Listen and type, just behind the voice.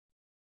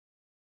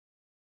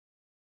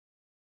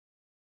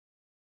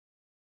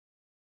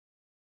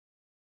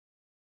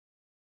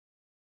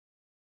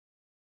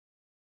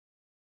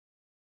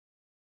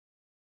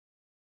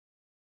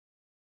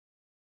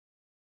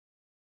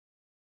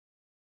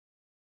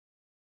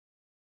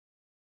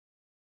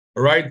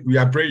All right, we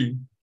are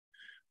praying.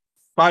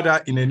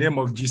 Father, in the name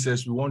of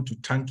Jesus, we want to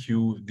thank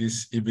you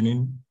this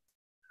evening.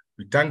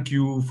 We thank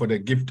you for the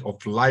gift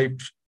of life.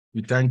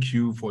 We thank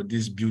you for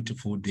this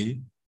beautiful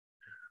day.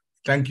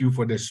 Thank you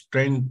for the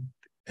strength,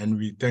 and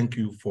we thank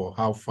you for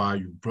how far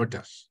you brought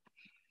us.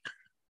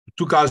 You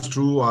took us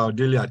through our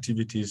daily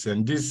activities,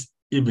 and this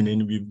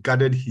evening we've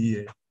gathered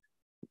here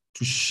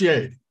to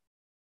share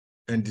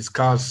and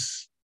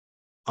discuss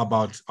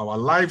about our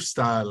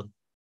lifestyle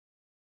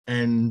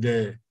and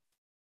the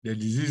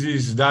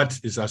diseases that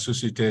is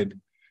associated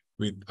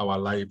with our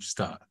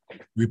lifestyle.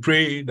 We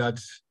pray that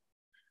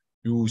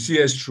you will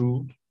see us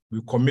through. We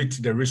commit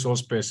the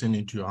resource person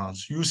into your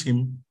hands. Use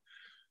him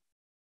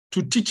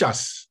to teach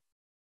us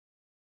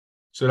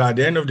so that at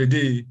the end of the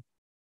day,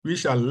 we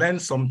shall learn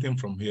something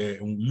from here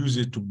and use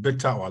it to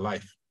better our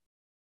life.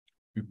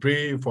 We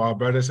pray for our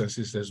brothers and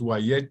sisters who are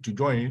yet to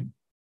join,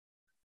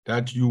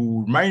 that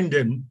you remind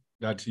them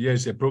that,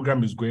 yes, a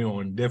program is going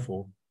on.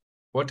 Therefore,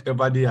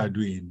 whatever they are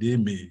doing, they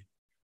may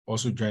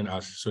also join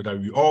us so that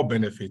we all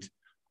benefit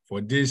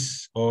for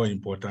this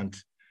all-important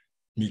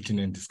meeting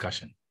and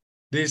discussion.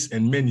 This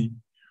and many,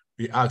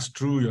 we ask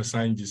through your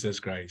Son,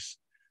 Jesus Christ.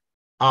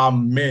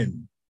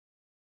 Amen.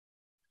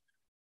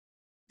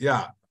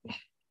 Yeah.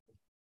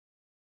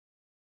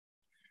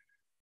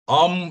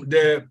 I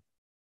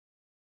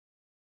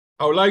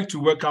would like to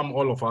welcome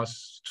all of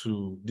us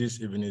to this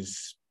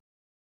evening's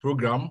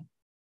program.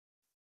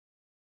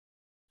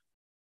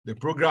 The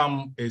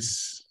program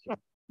is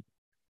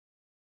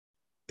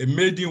a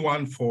maiden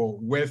one for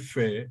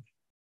welfare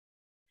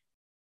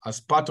as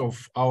part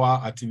of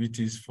our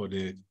activities for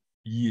the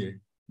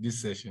year,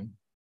 this session.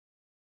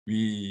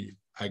 We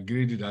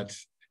agreed that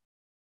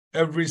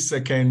every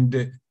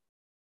second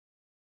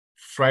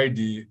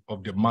Friday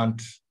of the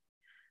month,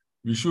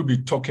 we should be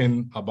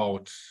talking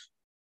about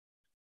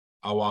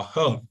our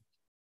health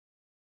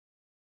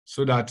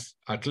so that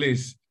at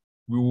least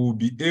we will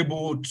be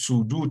able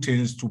to do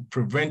things to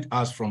prevent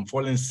us from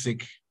falling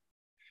sick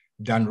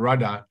than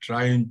rather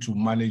trying to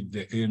manage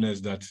the illness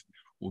that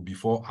will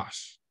befall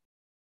us.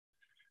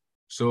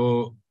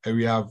 So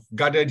we have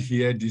gathered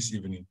here this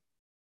evening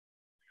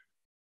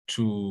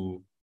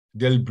to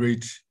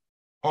deliberate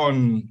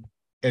on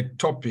a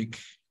topic,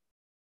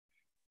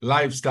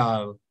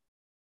 lifestyle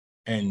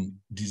and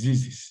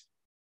diseases.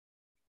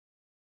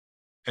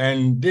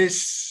 And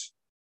this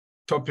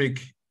topic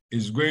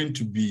is going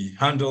to be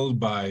handled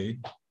by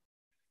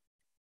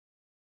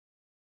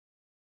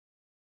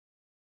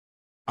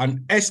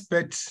an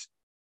expert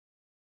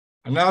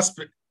in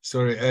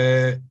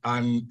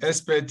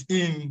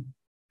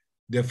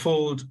the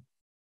field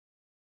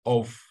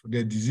of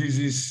the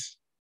diseases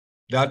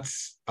that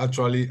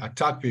actually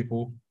attack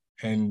people.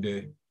 And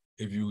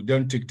if you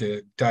don't take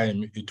the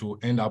time, it will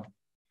end up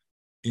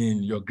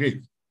in your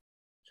grave.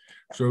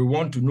 So we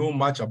want to know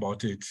much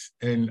about it.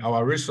 And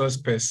our resource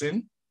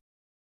person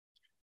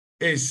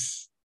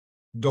is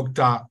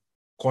Dr.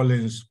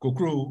 Collins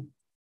Kokru.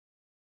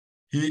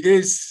 He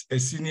is a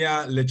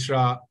senior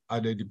lecturer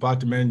at the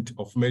Department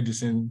of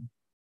Medicine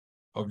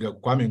of the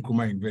Kwame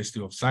Nkrumah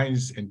University of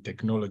Science and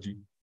Technology.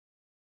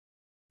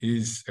 He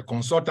is a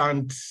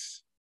consultant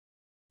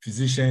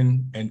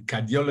physician and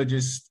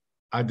cardiologist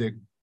at the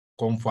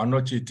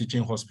Komfo-Anokye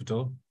Teaching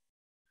Hospital,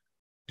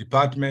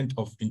 Department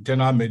of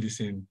Internal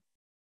Medicine,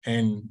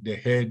 and the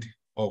head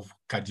of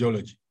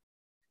cardiology.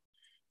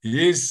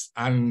 He is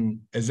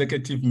an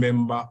executive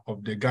member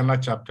of the Ghana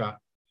chapter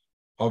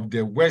of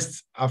the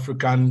West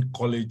African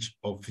College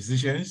of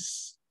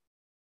Physicians,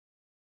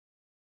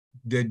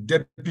 the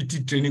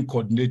deputy training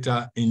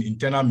coordinator in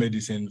internal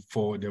medicine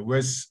for the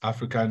West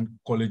African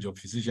College of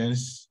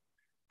Physicians,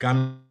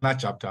 Ghana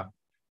chapter,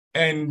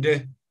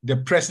 and the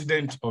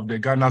president of the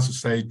Ghana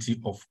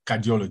Society of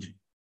Cardiology.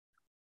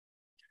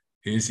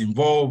 He is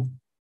involved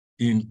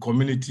in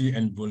community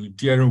and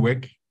volunteering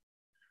work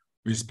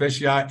with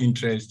special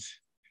interest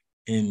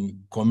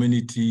in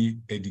community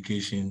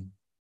education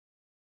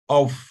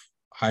of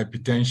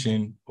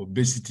hypertension,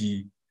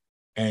 obesity,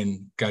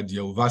 and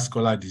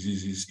cardiovascular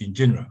diseases in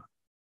general.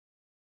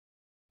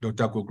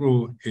 Dr.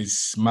 Kokru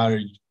is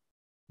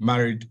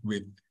married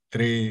with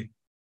 3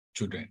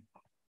 children.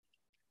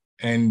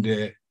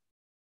 And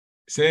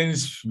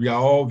since we are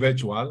all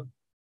virtual,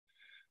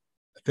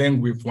 I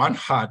think with one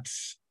heart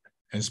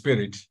and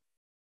spirit,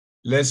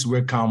 let's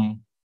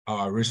welcome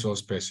our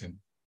resource person,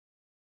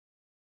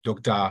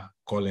 Dr.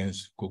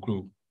 Collins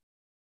Kokru.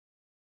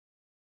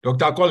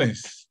 Dr.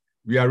 Collins,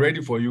 we are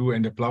ready for you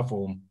and the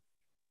platform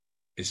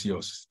is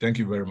yours. Thank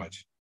you very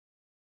much.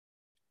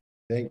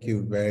 Thank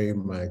you very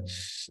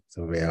much,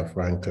 Sylvia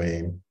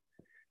Franklin,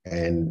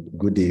 and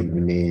good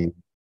evening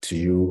to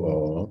you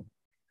all.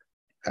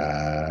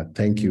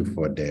 Thank you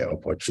for the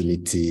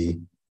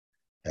opportunity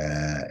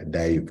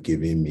that you've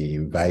given me,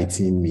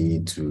 inviting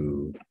me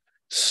to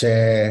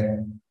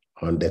share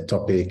on the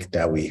topic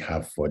that we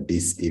have for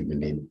this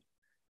evening,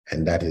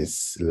 and that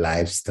is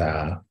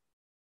lifestyle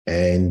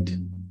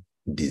and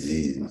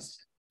disease.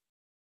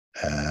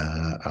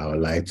 I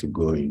would like to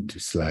go into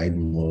slide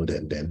mode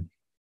and then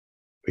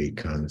we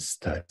can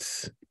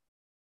start.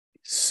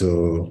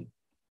 So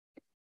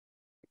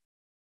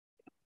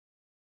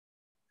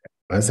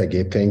once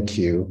again, thank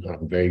you.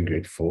 I'm very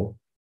grateful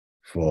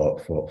for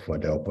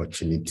the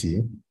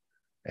opportunity.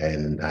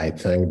 And I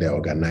thank the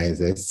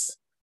organizers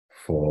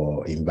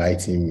for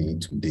inviting me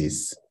to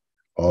this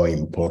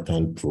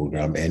all-important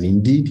program. And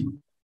indeed,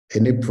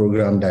 any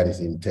program that is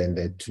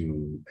intended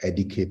to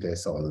educate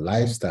us on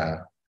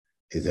lifestyle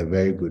is a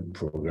very good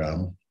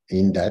program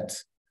in that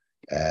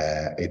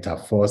it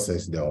affords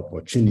us the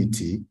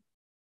opportunity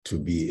to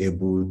be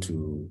able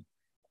to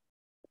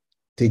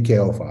take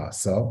care of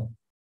ourselves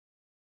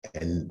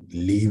and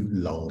live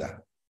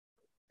longer.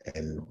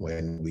 And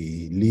when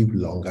we live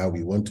longer,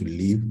 we want to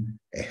live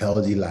a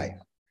healthy life.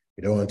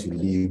 We don't want to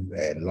live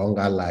a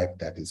longer life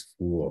that is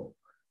full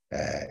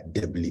of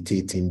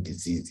debilitating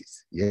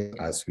diseases. Yes,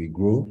 as we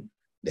grow,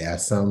 there are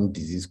some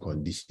disease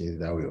conditions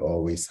that we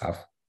always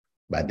have,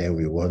 but then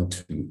we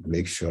want to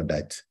make sure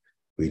that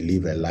we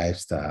live a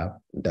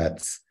lifestyle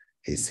that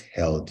is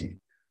healthy.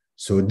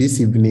 So this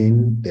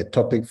evening, the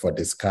topic for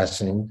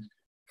discussion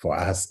for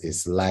us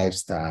is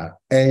lifestyle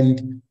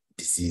and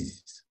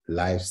diseases.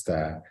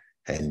 Lifestyle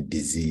and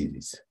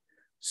disease.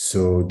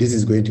 So this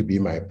is going to be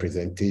my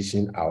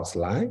presentation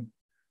outline.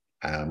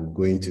 I'm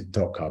going to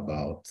talk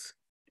about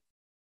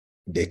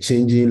the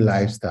changing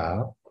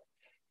lifestyle.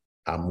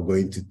 I'm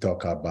going to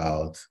talk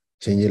about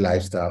changing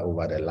lifestyle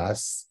over the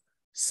last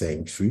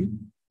century.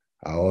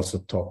 I also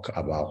talk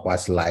about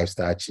what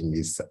lifestyle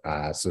changes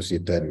are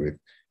associated with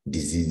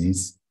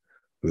diseases.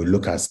 We'll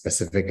look at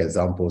specific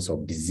examples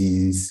of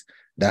diseases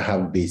that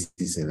have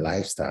basis in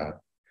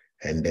lifestyle.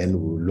 And then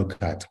we'll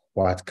look at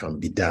what can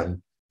be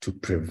done to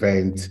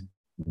prevent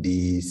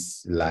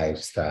these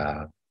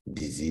lifestyle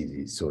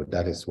diseases. So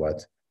that is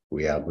what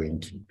we are going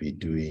to be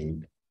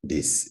doing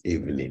this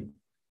evening.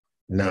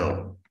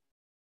 Now,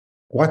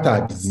 what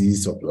are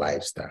diseases of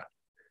lifestyle?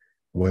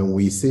 When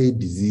we say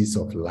disease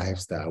of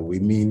lifestyle, we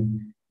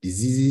mean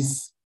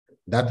diseases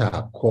that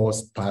are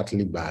caused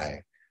partly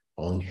by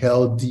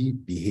unhealthy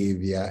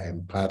behavior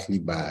and partly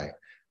by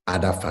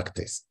other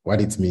factors. What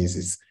it means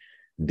is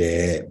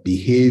the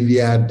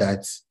behavior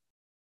that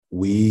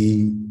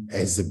we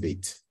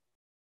exhibit,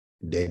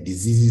 the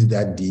diseases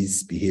that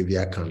this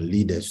behavior can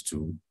lead us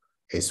to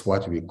is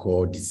what we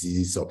call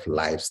diseases of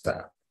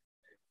lifestyle.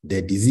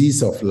 The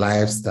disease of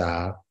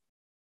lifestyle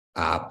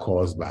are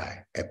caused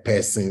by a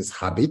person's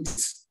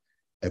habits,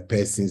 a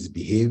person's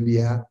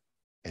behavior,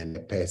 and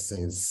a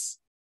person's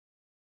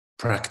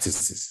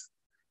practices.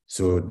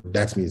 So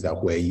that means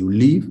that where you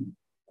live,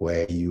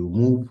 where you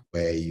move,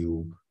 where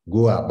you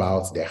go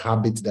about, the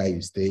habits that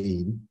you stay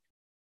in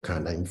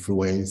can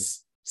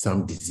influence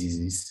some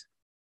diseases.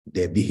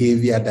 The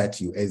behavior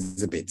that you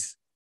exhibit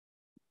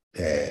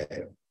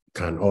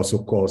can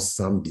also cause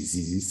some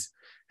diseases.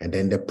 And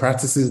then the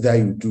practices that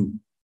you do,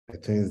 the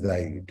things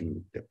that you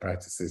do, the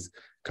practices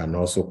can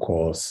also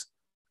cause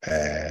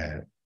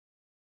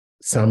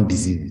some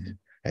diseases.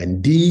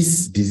 And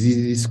these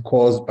diseases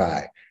caused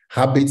by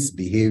habits,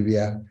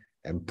 behavior,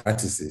 and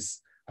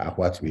practices are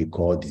what we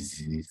call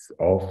diseases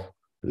of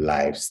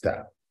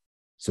lifestyle.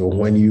 So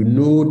when you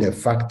know the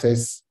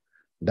factors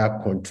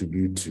that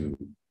contribute to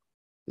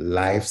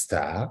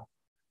lifestyle,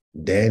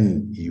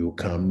 then you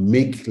can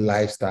make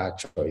lifestyle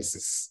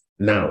choices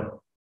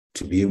now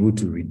to be able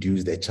to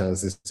reduce the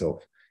chances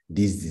of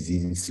these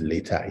diseases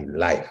later in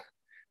life.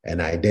 And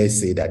I dare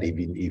say that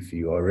even if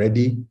you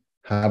already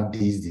have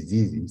these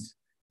diseases,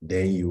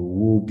 then you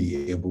will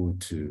be able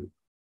to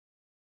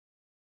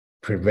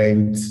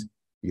prevent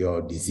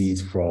your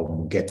disease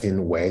from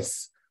getting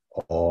worse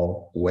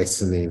or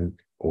worsening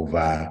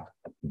over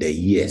the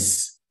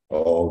years,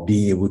 or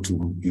being able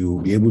to,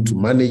 you'll be able to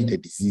manage the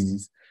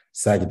diseases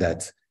such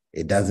that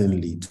it doesn't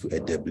lead to a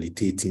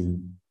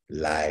debilitating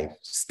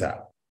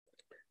lifestyle.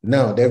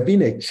 Now, there's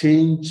been a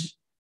change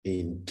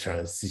in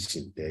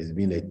transition. There's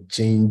been a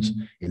change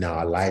in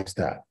our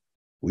lifestyle.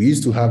 We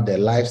used to have the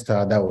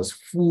lifestyle that was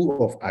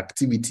full of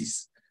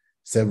activities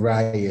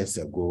several years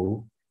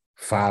ago,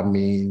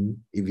 farming,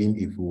 even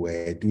if we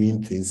were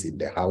doing things in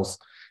the house,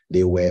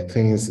 they were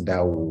things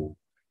that would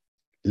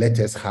let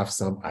us have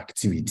some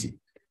activity.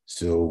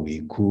 So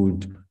we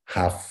could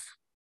have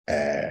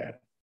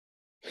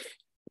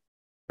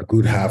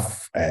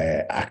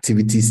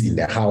activities in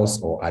the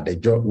house or at the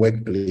job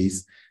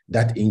workplace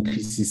that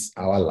increases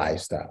our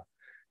lifestyle.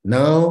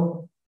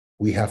 Now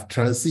we have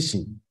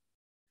transitioned.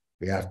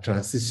 We have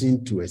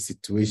transitioned to a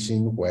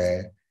situation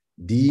where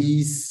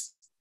this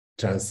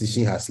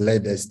transition has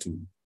led us to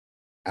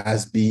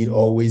us being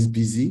always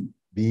busy,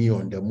 being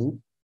on the move,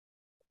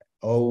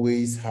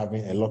 always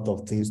having a lot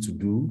of things to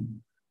do,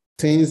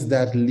 things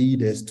that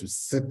lead us to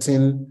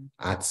sitting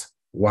at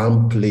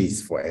one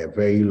place for a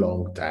very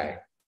long time.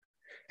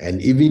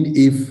 And even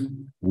if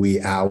we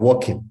are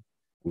walking,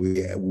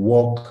 we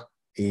walk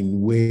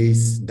in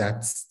ways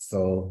that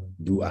still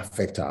do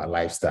affect our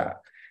lifestyle.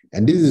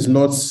 And this is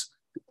not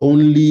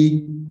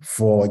only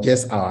for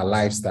just our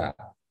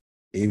lifestyle.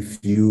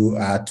 If you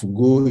are to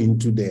go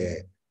into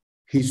the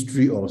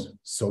history of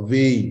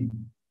surveying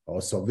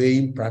or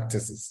surveying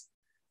practices,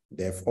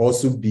 there have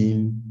also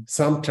been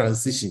some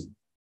transition.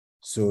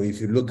 So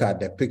if you look at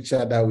the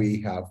picture that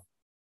we have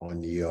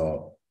on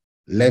your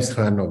left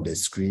hand of the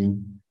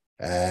screen,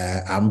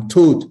 I'm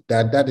told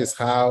that that is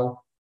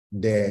how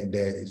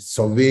the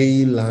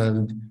surveying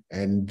land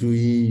and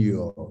doing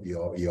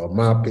your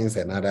mappings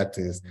and other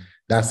things,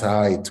 that's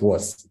how it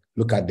was.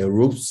 Look at the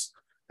roofs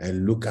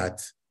and look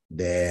at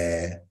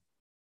the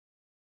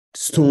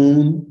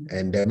stone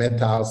and the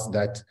metals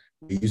that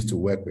we used to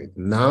work with.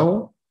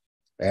 Now,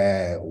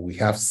 we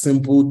have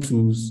simple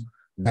tools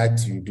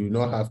that you do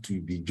not have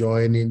to be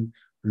joining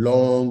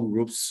long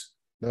ropes.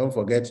 Don't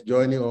forget,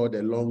 joining all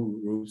the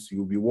long ropes,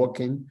 you'll be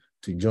working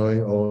to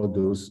join all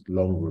those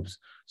long ropes.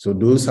 So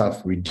those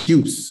have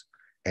reduced.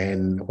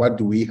 And what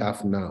do we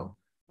have now?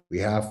 We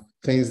have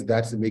things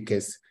that make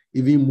us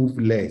even move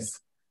less.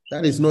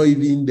 That is not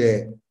even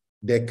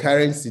the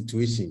current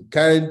situation.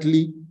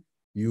 Currently,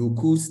 you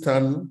could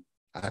stand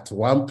at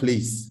one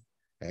place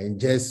and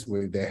just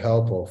with the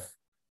help of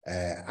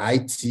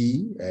IT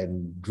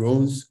and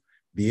drones,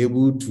 be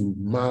able to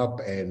map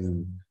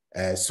and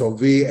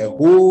survey a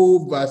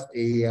whole vast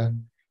area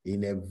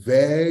in a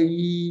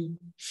very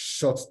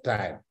short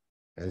time.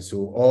 And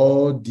so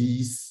all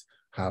these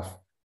have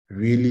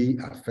really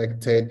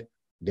affected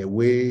the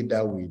way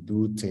that we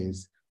do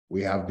things.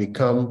 We have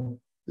become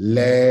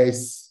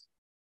less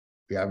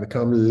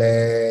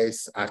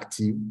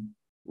active.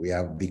 We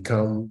have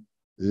become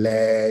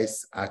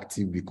less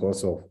active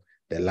because of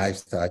the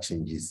lifestyle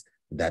changes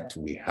that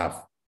we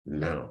have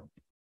now.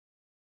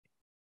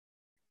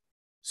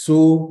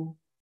 So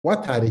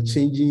what are the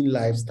changing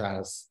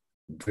lifestyles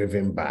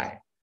driven by?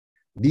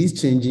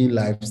 These changing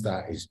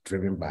lifestyle is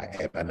driven by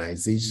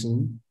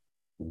urbanization,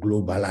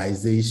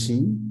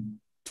 globalization,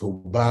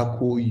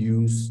 tobacco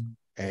use,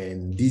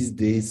 and these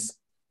days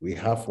we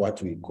have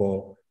what we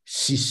call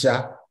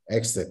shisha,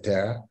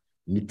 etc.,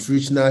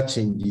 nutritional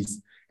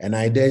changes, and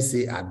I dare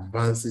say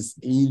advances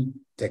in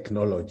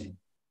technology.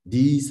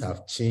 These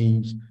have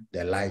changed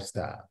the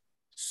lifestyle.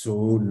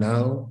 So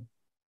now,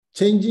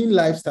 changing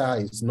lifestyle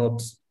is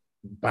not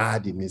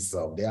bad in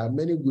itself. There are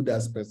many good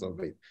aspects of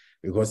it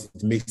because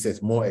it makes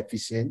us more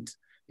efficient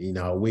in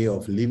our way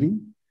of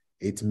living.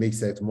 It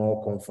makes us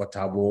more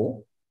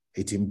comfortable.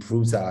 It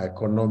improves our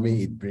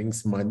economy. It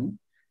brings money.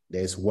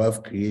 There's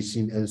wealth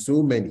creation and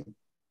so many.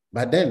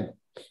 But then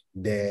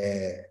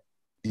the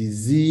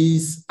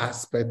disease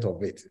aspect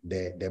of it,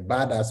 the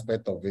bad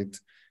aspect of it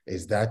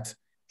is that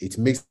it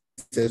makes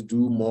us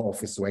do more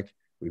office work.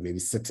 We may be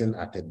sitting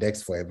at a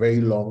desk for a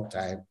very long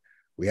time.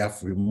 We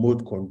have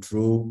remote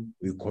control.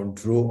 We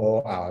control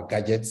all our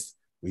gadgets.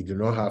 We do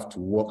not have to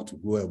walk to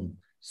go and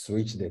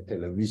switch the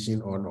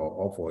television on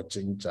or off or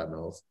change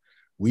channels.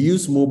 We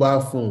use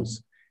mobile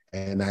phones.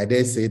 And I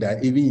dare say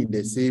that even in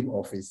the same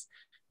office,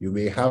 you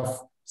may have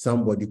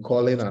somebody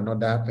calling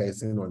another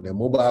person on the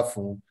mobile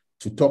phone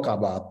to talk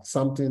about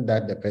something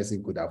that the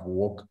person could have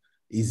walked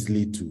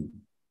easily to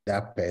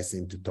that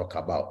person to talk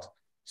about.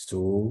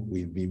 So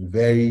we've been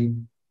very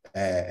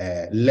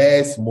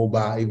less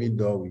mobile, even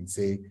though we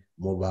say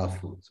mobile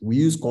phones. We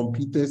use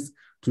computers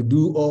to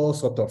do all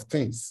sorts of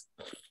things.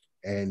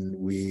 And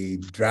we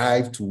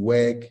drive to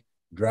work,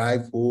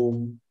 drive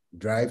home,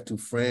 drive to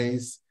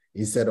friends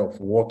instead of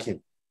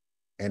walking.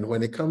 And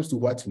when it comes to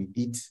what we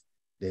eat,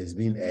 there's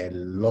been a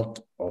lot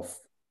of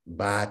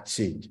bad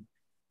change.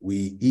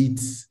 We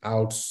eat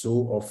out so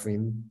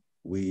often,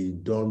 we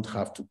don't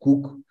have to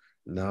cook.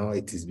 Now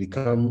it has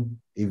become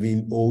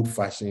even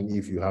old-fashioned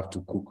if you have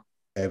to cook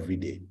every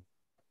day.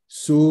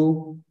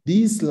 So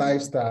these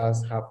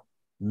lifestyles have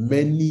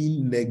many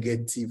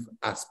negative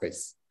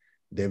aspects.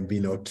 There have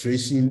been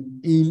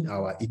alteration in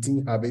our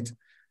eating habit.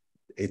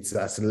 It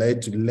has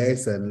led to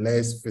less and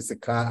less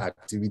physical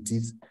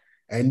activities.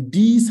 And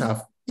these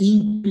have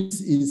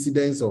increased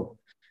incidence of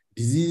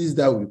diseases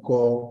that we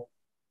call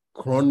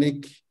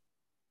chronic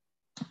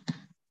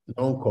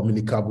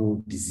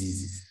non-communicable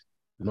diseases,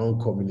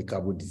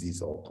 non-communicable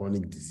disease or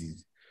chronic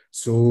disease.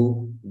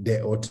 So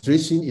the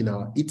alteration in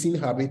our eating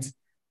habits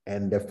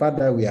and the fact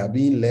that we are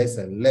being less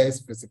and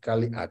less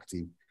physically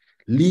active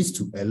leads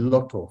to a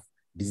lot of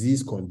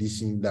disease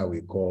conditions that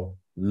we call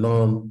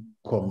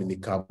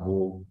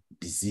non-communicable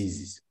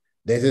diseases.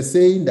 There's a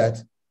saying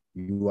that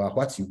you are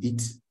what you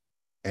eat,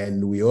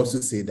 and we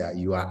also say that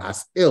you are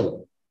as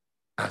ill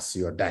as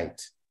your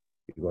diet.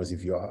 Because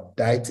if your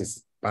diet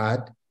is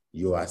bad,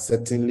 you are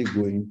certainly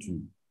going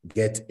to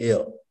get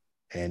ill,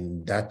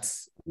 and that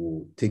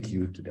will take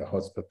you to the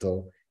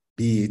hospital,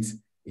 be it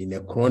in a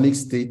chronic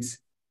state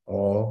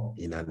or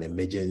in an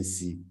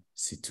emergency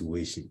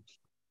situation.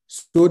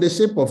 So the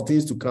shape of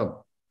things to come.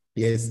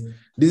 Yes,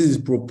 this is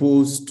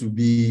proposed to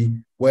be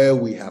where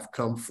we have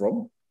come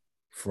from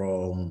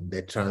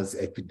the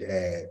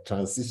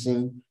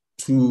transition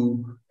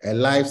to a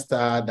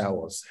lifestyle that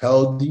was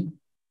healthy,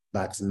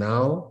 but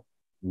now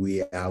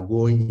we are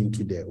going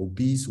into the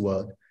obese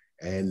world,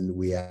 and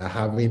we are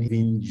having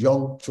even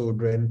young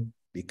children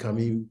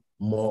becoming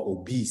more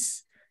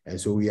obese.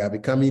 And so we are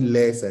becoming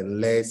less and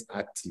less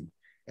active.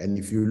 And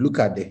if you look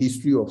at the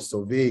history of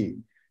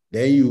surveying,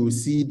 then you will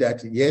see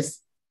that, yes,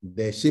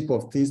 the shape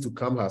of things to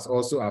come has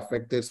also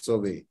affected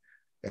survey.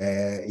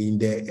 In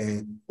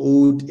the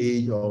old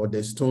age or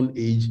the Stone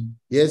Age,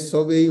 yes,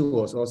 surveying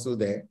was also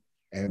there,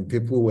 and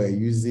people were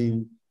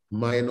using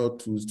minor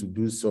tools to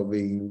do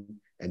surveying,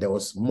 and there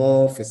was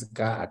more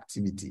physical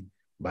activity.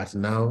 But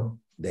now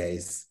there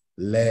is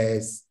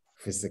less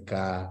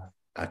physical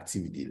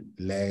activity,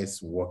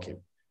 less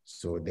walking.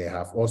 So there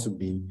have also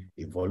been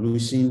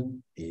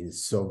evolution in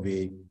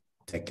survey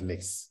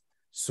techniques.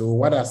 So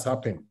what has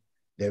happened?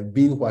 There have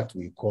been what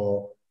we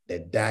call the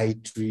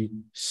dietary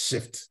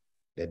shift.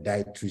 The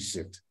dietary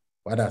shift.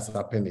 What has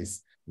happened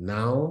is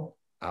now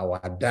our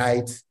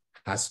diet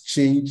has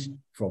changed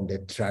from the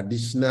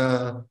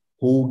traditional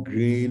whole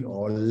grain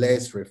or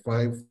less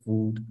refined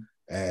food,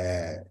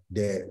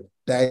 the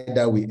diet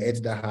that we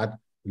ate that had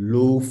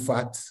low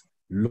fat,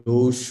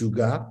 low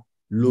sugar,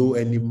 low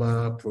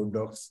animal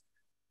products,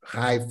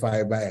 high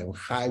fiber and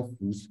high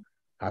foods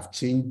have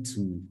changed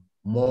to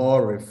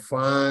more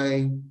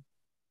refined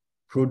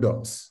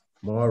products,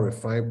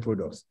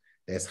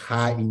 There's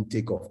high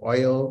intake of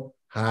oil,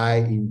 high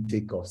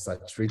intake of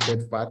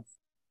saturated fat,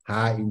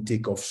 high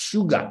intake of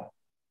sugar,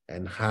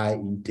 and high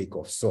intake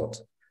of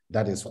salt.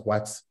 That is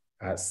what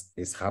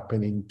is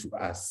happening to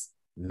us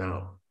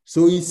now.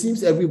 So it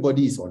seems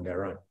everybody is on the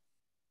run.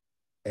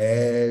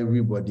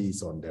 Everybody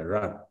is on the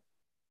run.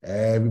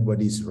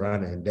 Everybody's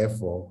running, and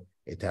therefore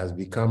it has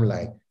become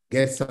like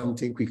get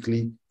something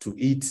quickly to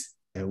eat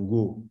and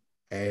go.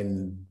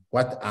 And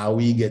what are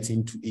we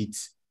getting to eat?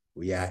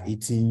 We are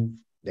eating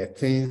the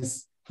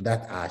things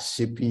that are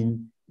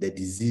shaping the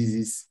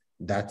diseases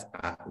that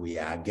we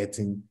are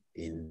getting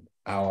in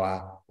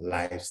our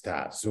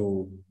lifestyle.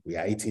 So we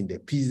are eating the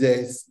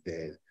pizzas,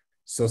 the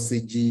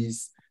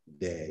sausages,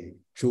 the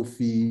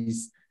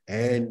trophies,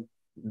 and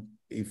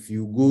if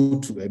you go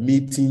to a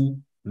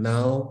meeting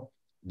now,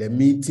 the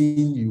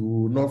meeting, you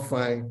will not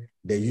find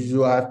the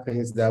usual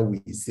things that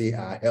we say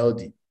are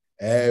healthy.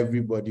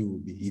 Everybody will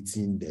be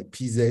eating the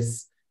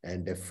pizzas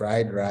and the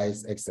fried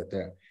rice,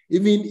 etc.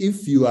 Even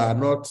if you are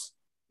not,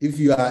 if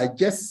you are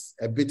just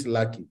a bit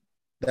lucky,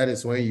 that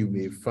is when you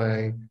may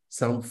find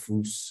some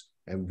fruits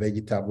and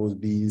vegetables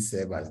being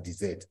served as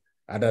dessert.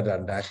 Other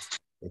than that,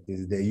 it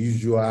is the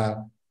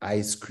usual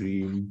ice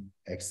cream,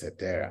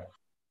 etc.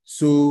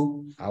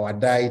 So our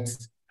diet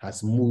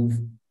has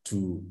moved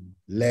to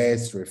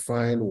less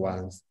refined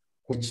ones,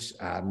 which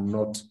are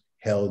not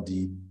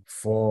healthy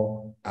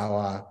for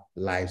our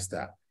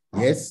lifestyle.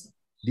 Yes,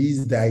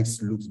 these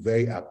diets look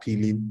very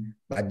appealing,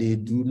 but they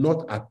do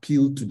not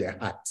appeal to the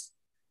heart.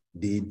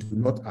 They do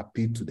not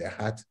appeal to the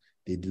heart.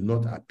 They do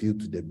not appeal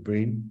to the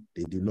brain.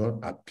 They do not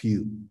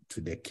appeal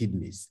to the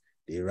kidneys.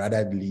 They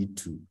rather lead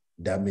to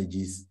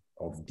damages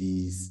of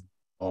these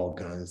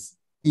organs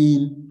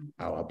in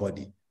our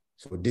body.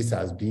 So this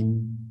has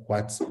been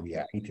what we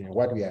are eating.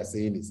 What we are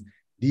saying is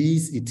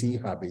these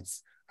eating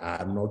habits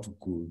are not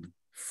good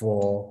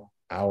for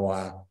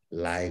our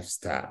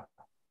lifestyle.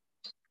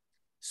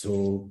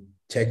 So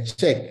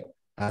check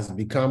has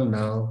become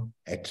now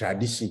a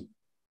tradition,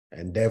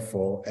 and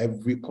therefore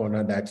every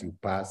corner that you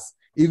pass,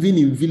 even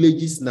in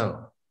villages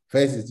now,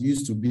 first it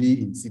used to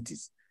be in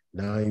cities.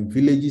 Now in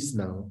villages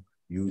now,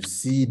 you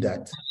see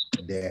that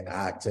there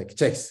are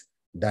checks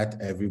that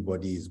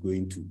everybody is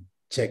going to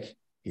check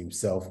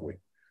himself with.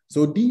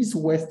 So these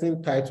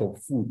Western types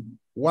of food,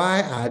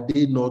 why are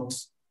they not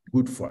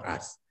good for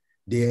us?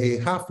 They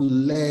have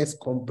less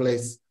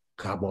complex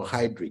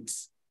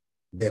carbohydrates.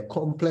 The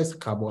complex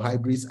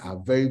carbohydrates are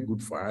very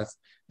good for us.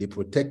 They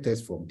protect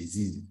us from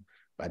diseases.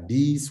 But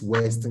these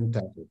Western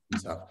types of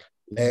foods have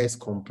less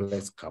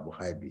complex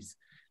carbohydrates.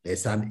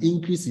 There's an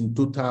increase in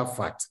total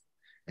fat,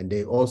 and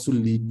they also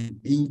lead to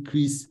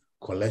increased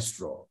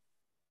cholesterol.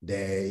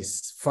 There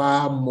is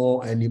far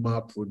more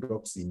animal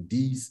products in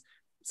these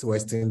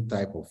Western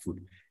type of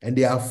food, and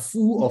they are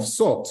full of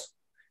salt.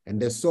 And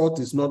the salt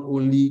is not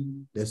only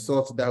the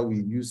salt that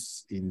we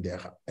use in the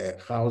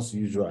house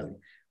usually,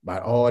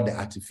 but all the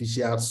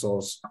artificial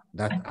salts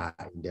that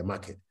are in the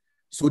market.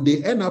 So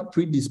they end up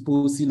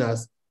predisposing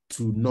us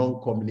to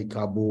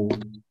non-communicable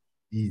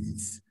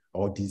diseases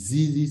or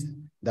diseases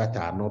that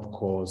are not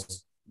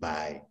caused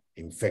by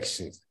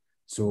infections.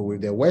 So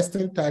with the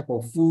Western type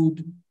of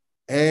food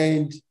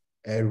and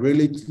a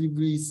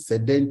relatively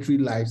sedentary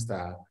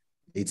lifestyle,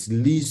 it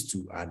leads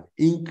to an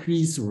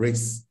increased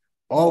risk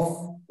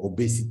of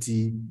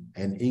obesity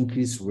and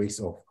increased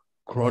risk of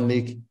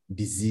chronic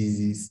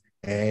diseases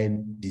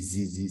and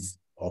diseases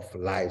of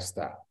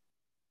lifestyle.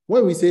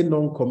 When we say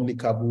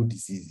non-communicable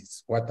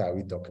diseases, what are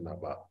we talking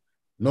about?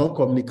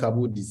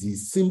 Non-communicable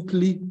disease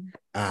simply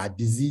are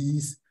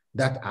diseases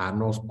that are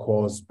not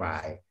caused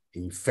by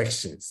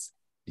infections,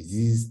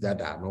 diseases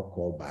that are not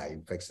caused by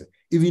infection,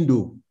 even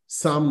though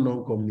some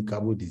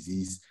non-communicable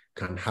disease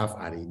can have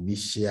an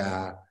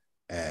initial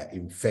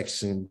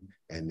infection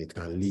and it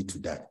can lead to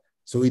that.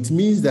 So it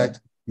means that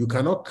you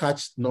cannot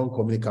catch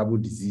non-communicable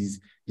disease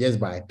just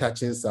by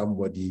touching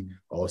somebody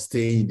or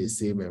staying in the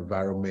same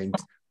environment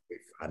with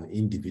an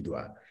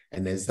individual.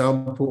 An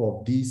example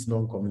of these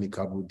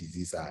non-communicable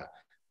diseases are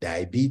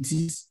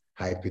diabetes,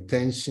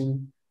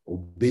 hypertension,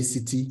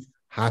 obesity,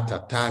 heart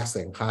attacks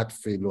and heart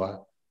failure,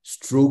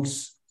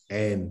 strokes,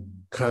 and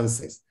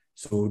cancers.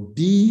 So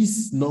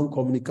these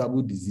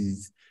non-communicable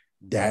diseases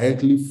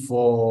directly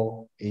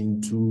fall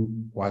into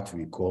what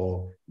we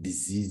call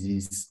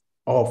diseases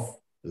of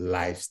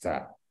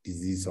lifestyle,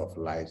 disease of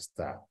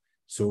lifestyle.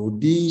 So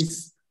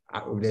these,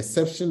 with the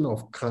exception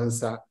of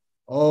cancer,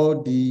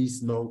 all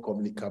these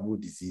non-communicable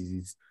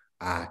diseases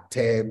are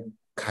termed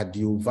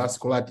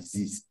cardiovascular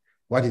disease.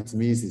 What it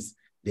means is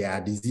they are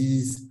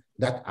diseases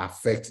that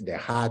affect the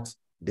heart,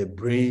 the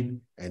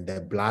brain, and the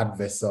blood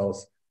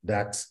vessels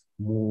that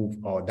move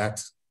or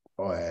that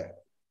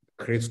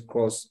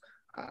crisscross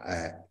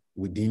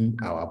within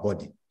our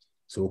body.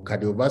 So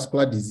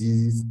cardiovascular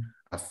diseases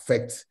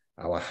affect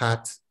our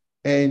heart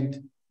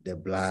and the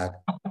blood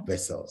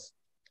vessels.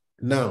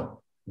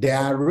 Now, there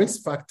are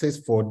risk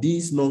factors for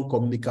these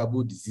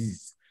non-communicable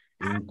diseases,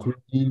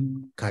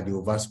 including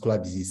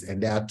cardiovascular disease.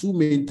 And there are two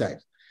main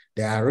types.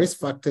 There are risk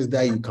factors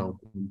that you can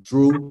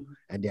control,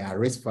 and there are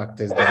risk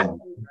factors that you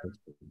can't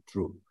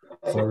control.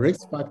 For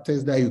risk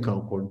factors that you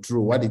can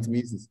control, what it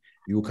means is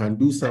you can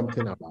do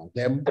something about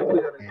them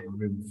and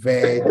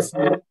revert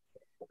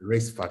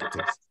risk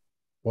factors.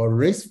 For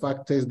risk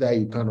factors that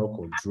you cannot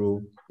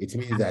control, it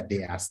means that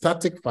they are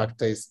static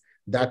factors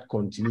that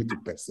continue to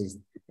persist,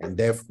 and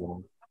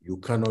therefore you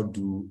cannot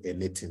do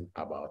anything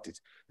about it.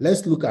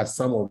 Let's look at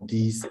some of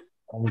these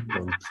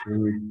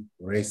uncontrolled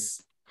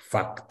risk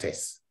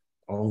factors,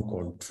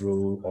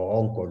 uncontrolled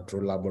or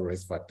uncontrollable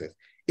risk factors.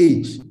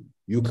 Age,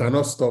 you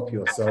cannot stop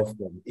yourself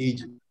from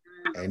aging,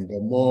 and the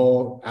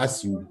more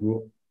as you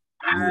grow,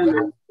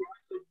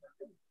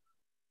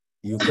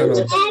 you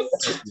cannot stop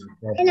yourself,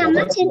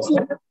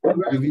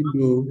 even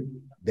though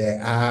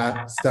there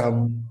are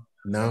some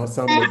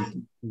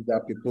medications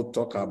that people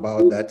talk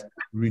about that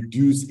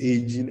reduce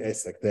aging,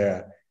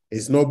 etc.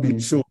 It's not been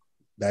shown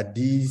that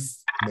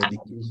these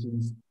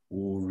medications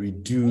will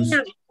reduce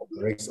the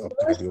risk of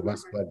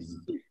cardiovascular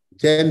disease.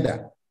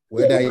 Gender,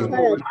 whether you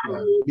are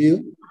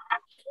male,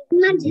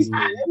 you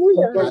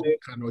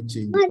cannot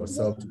change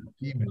yourself to a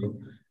female,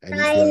 and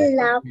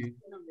if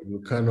you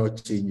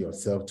cannot change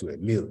yourself to a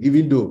male,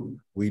 even though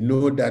we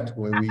know that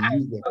when we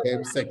use the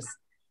term sex,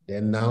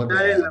 then now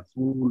there are a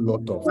whole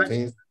lot of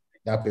things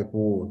that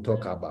people will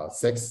talk about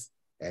sex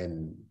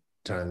and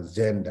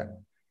transgender.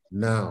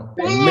 Now,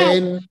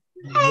 men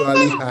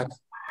usually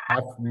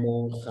have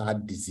more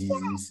heart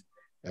diseases,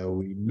 and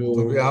we know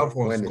so we have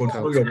when it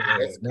comes to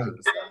breast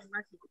cancer,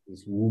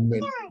 it's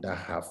women that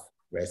have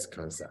breast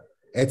cancer.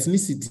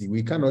 Ethnicity,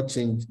 we cannot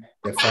change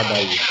the fact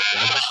that we are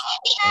blacks,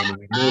 and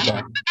we know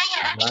that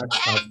blacks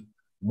have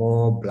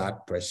more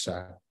blood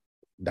pressure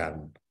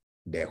than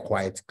the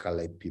white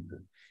colored people.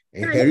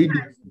 And heredity,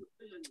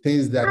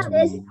 things that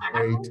we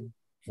inherit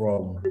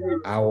from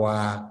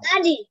our,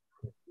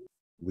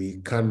 we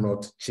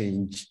cannot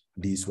change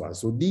these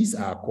ones. So these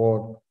are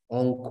called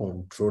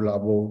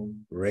uncontrollable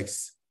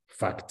risk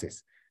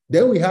factors.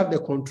 Then we have the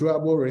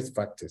controllable risk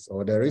factors,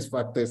 or the risk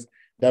factors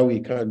that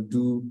we can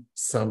do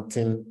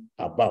something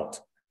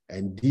about.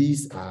 And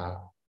these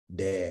are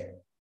the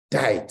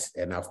diet,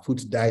 and I've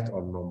put diet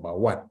on number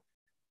one.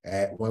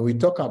 When we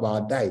talk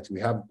about diet,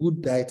 we have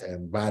good diet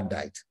and bad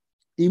diet.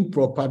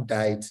 Improper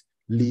diet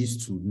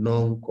leads to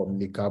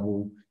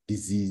non-communicable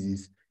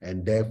diseases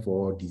and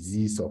therefore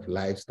disease of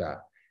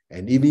lifestyle.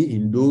 And even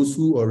in those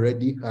who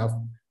already have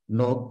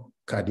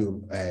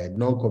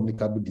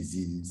non-communicable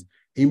diseases,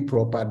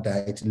 improper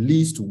diet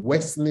leads to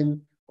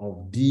worsening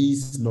of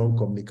these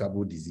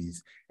non-communicable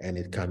disease, and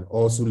it can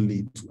also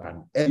lead to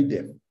an early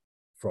death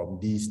from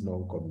these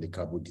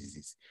non-communicable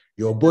disease.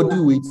 Your body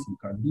weight, you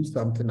can do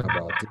something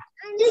about it.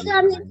 You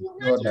can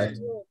ensure that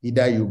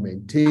either you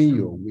maintain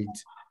your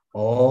weight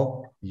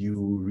or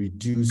you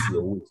reduce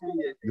your weight.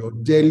 Your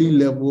daily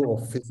level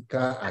of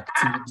physical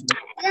activity,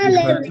 you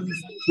can do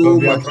so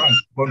much.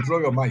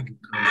 Control your mic.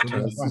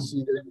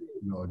 Transition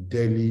your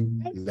daily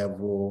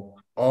level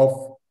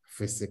of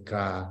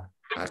physical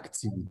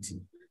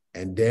activity.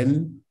 And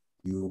then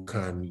you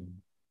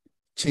can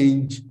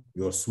change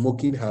your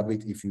smoking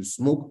habit. If you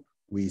smoke,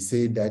 we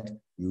say that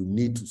you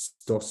need to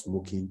stop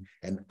smoking.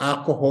 And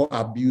alcohol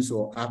abuse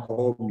or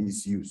alcohol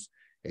misuse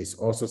is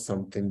also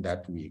something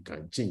that we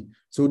can change.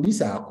 So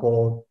these are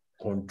called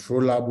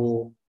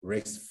controllable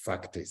risk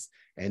factors.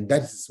 And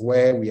that's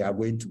where we are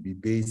going to be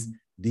based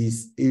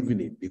this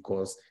evening,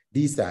 because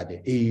these are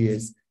the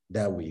areas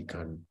that we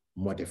can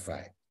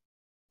modify.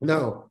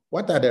 Now,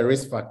 what are the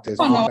risk factors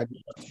for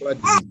cardiovascular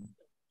disease?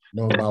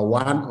 Number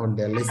one on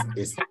the list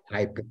is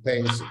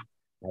hypertension.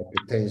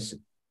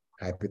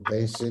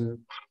 Hypertension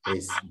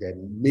is the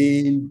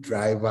main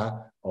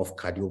driver of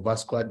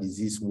cardiovascular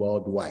disease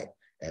worldwide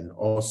and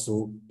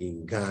also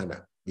in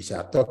Ghana. We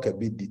shall talk a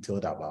bit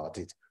detailed about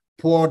it.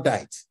 Poor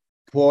diet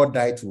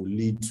will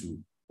lead to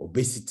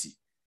obesity.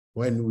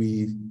 When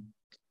we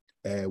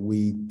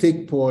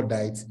take poor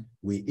diet,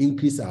 we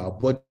increase our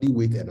body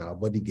weight and our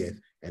body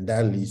girth, and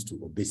that leads to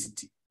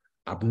obesity.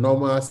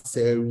 Abnormal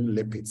serum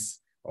lipids,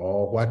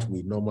 or what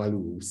we normally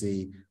will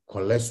say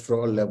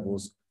cholesterol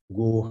levels,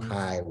 go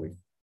high with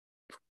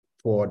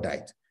poor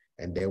diet.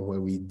 And then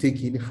when we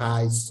take in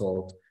high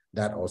salt,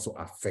 that also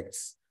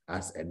affects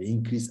us and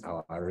increase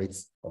our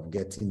rates of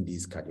getting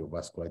these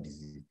cardiovascular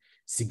disease.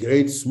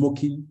 Cigarette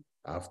smoking,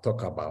 I've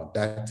talked about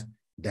that,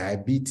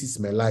 diabetes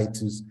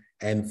mellitus,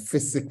 and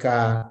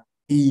physical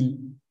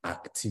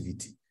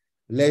inactivity.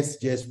 Let's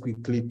just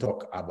quickly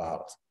talk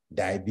about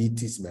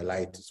diabetes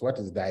mellitus. What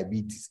is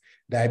diabetes?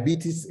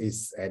 Diabetes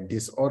is a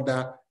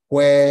disorder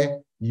where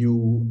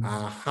you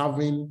are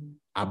having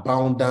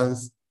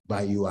abundance,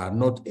 but you are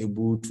not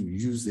able to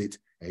use it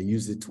and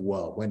use it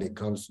well when it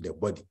comes to the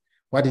body.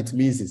 What it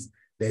means is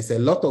there's a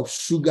lot of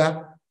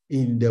sugar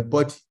in the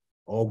body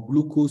or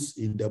glucose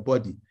in the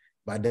body,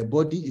 but the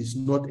body is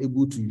not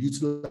able to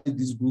utilize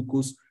this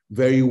glucose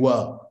very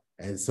well.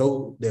 And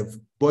so the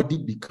body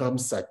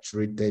becomes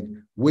saturated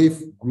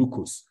with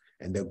glucose,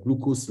 and the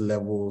glucose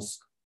levels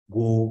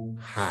go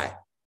high.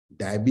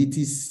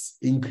 Diabetes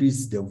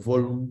increases the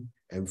volume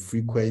and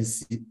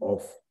frequency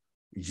of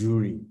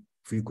urine.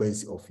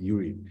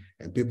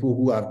 And people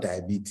who have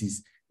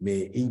diabetes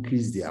may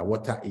increase their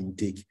water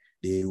intake.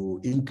 They will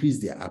increase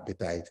their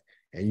appetite.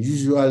 And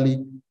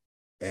usually,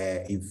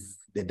 if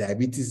the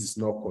diabetes is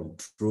not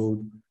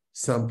controlled,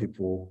 some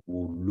people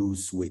will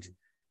lose weight.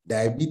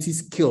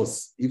 Diabetes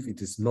kills if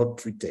it is not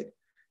treated.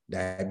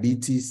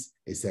 Diabetes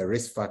is a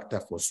risk factor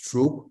for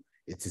stroke.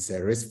 It is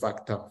a risk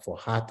factor for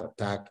heart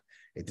attack.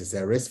 It is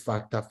a risk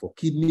factor for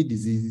kidney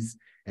diseases.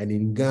 And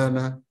in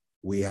Ghana,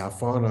 we have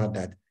found out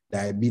that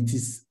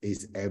diabetes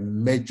is a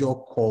major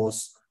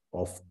cause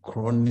of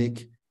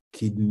chronic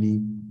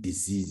kidney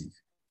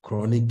disease.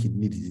 Chronic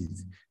kidney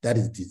disease. That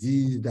is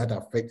disease that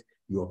affects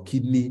your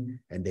kidney,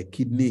 and the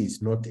kidney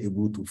is not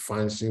able to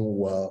function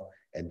well,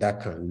 and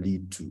that can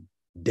lead to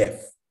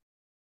death.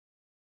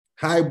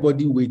 High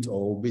body weight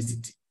or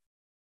obesity.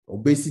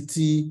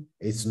 Obesity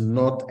is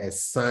not a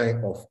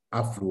sign of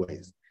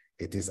affluence.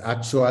 It is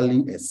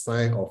actually a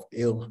sign of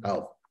ill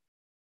health.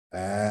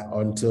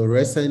 Until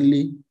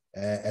recently,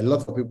 a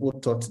lot of people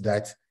thought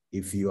that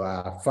if you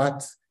are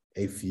fat,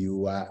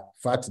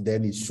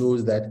 then it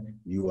shows that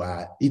you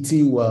are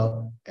eating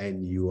well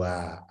and you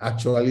are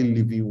actually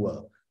living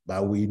well.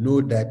 But we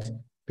know that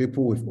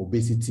people with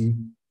obesity,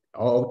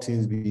 all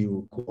things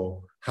being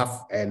equal,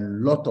 have a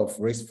lot of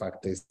risk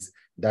factors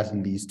that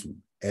leads to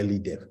early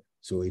death.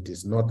 So it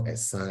is not a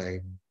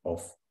sign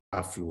of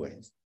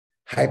affluence.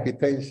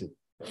 Hypertension.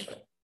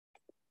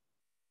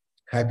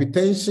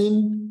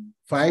 Hypertension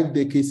 5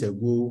 decades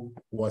ago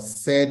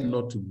was said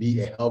not to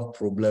be a health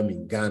problem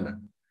in Ghana.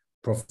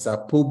 Professor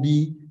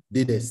Pobi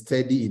did a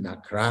study in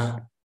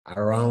Accra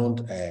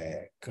around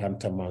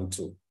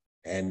Kantamanto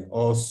and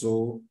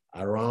also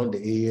around the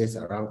areas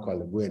around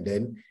Kuala Lumpur. And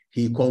then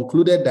he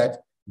concluded that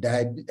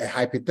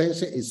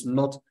hypertension is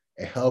not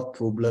a health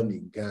problem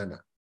in Ghana.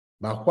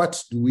 But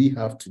what do we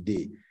have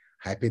today?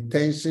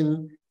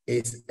 Hypertension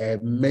is a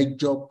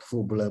major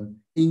problem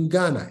in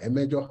Ghana, a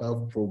major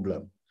health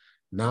problem.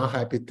 Now,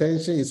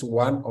 hypertension is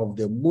one of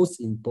the most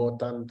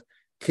important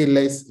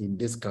killers in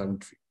this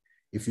country.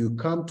 If you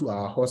come to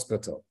our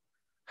hospital,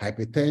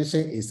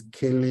 hypertension is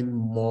killing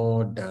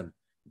more than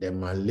the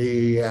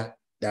malaria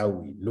that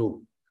we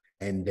know.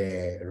 And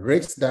the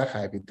risks that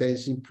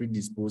hypertension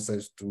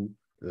predisposes to,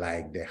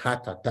 like the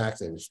heart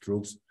attacks and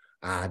strokes,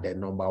 are the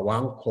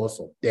 #1 cause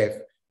of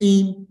death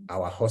in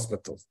our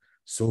hospitals.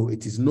 So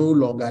it is no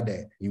longer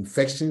the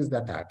infections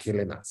that are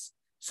killing us.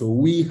 So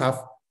we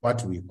have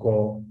what we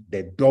call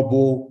the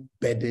double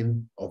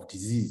burden of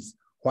disease.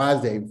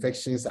 Whilst the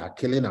infections are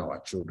killing our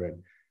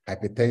children,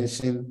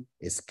 hypertension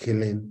is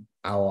killing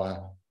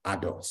our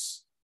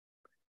adults.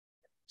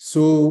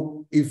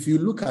 So if you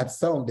look at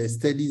some of the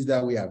studies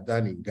that we have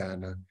done in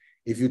Ghana,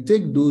 if you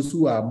take those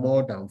who are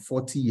more than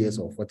 40 years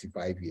or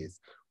 45 years,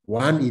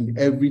 1 in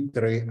every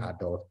 3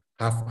 adults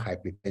have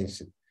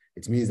hypertension.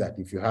 It means that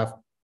if you have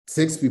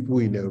 6 people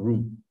in a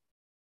room,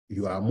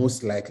 you are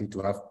most likely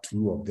to have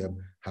 2 of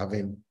them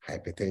having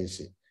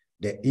hypertension.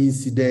 The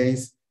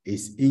incidence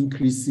is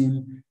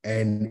increasing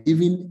and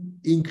even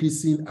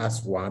increasing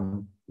as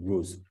one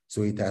grows.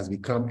 So it has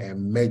become a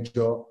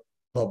major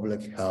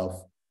public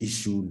health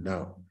issue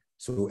now.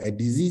 So a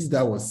disease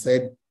that was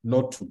said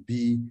not to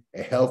be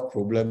a health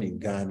problem in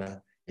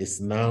Ghana is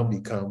now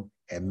become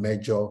a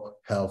major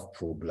health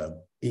problem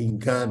in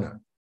Ghana.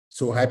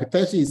 So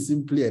hypertension is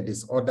simply a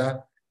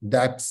disorder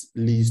that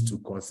leads to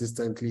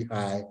consistently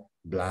high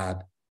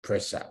blood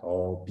pressure,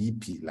 or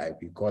BP,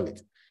 like we call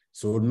it.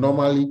 So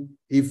normally,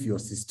 if your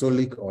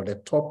systolic or the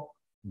top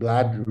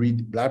blood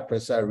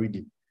pressure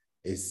reading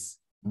is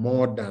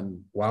more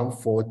than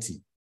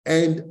 140,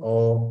 and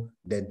or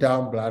the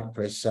down blood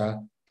pressure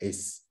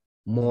is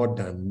more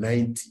than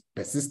 90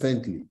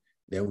 persistently,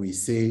 then we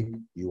say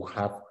you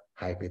have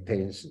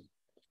hypertension.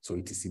 So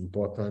it is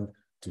important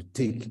to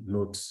take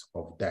notes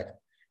of that.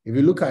 If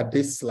you look at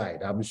this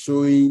slide, I'm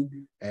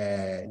showing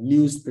a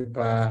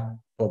newspaper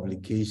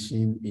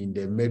publication in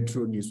the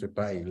Metro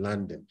newspaper in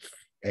London,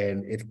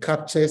 and it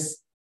captures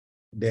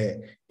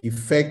the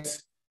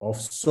effect of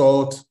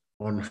salt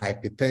on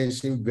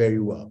hypertension very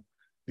well,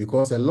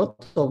 because a lot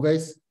of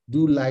us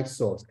do like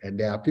salt, and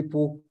there are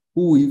people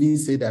who even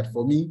say that,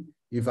 for me,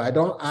 If I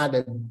don't add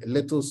a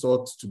little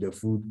salt to the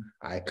food,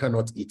 I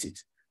cannot eat it.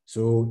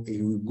 So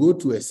you go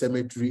to a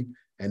cemetery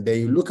and then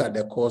you look at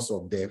the cause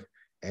of death,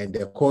 and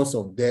the cause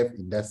of death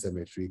in that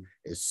cemetery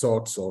is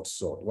salt, salt,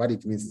 salt. What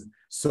it means is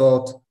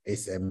salt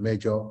is a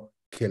major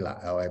killer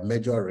or a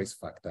major risk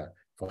factor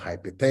for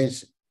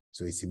hypertension.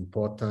 So it's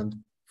important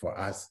for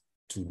us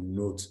to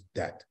note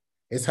that.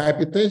 Is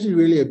hypertension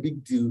really a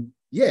big deal?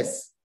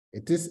 Yes,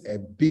 it is a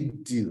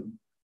big deal.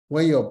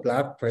 When your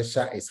blood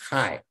pressure is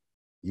high,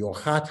 your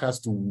heart has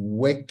to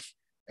work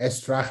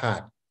extra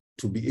hard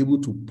to be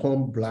able to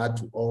pump blood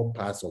to all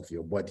parts of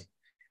your body.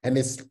 And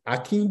it's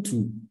akin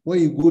to when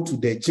you go to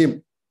the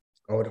gym,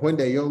 or when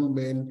the young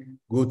men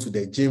go to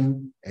the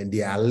gym and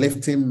they are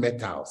lifting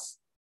metals.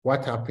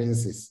 What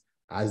happens is,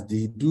 as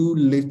they do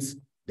lift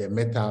the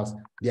metals,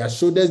 their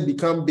shoulders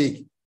become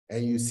big,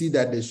 and you see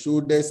that the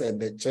shoulders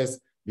and the chest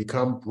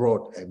become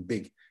broad and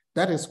big.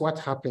 That is what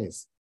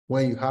happens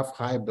when you have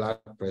high blood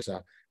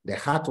pressure. The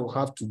heart will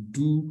have to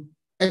do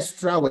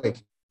extra work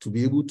to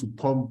be able to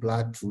pump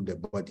blood through the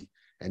body,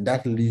 and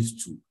that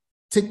leads to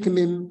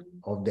thickening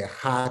of the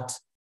heart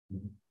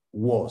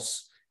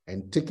walls.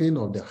 And thickening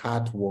of the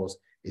heart walls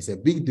is a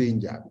big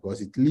danger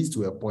because it leads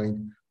to a point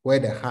where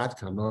the heart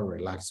cannot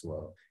relax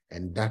well,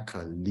 and that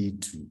can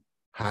lead to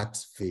heart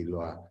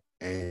failure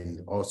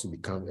and also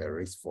become a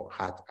risk for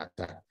heart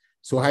attack.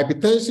 So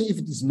hypertension, if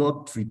it is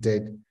not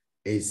treated,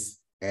 is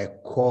a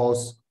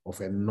cause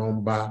of a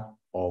number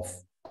of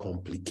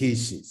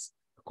complications.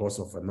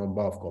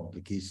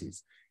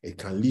 It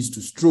can lead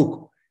to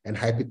stroke, and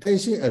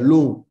hypertension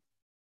alone,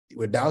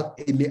 without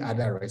any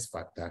other risk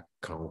factor,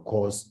 can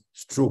cause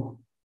stroke.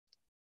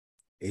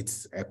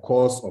 It's a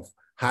cause of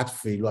heart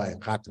failure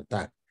and heart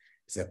attack.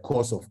 It's a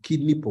cause of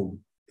kidney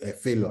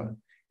failure.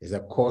 It's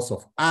a cause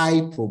of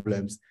eye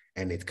problems,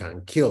 and it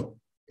can kill.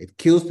 It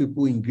kills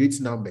people in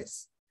great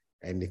numbers,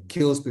 and it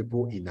kills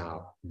people in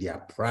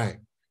their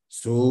prime.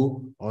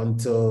 So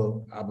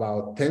until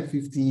about 10,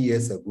 15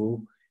 years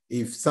ago,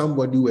 if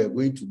somebody were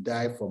going to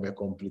die from a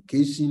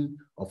complication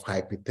of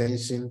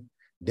hypertension,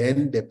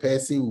 then the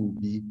person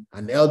will be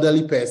an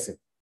elderly person,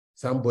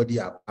 somebody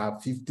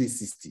about 50,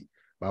 60.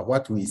 But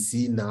what we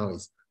see now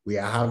is we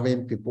are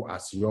having people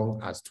as young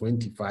as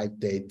 25,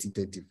 30,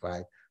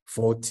 35,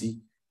 40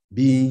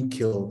 being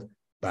killed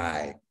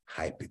by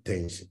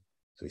hypertension.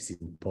 So it's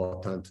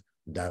important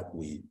that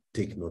we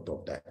take note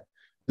of that.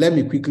 Let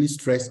me quickly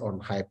stress on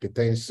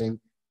hypertension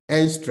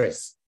and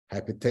stress.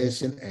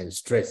 Hypertension and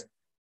stress.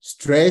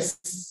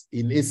 Stress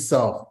in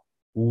itself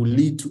will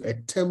lead to a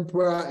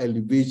temporary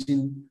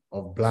elevation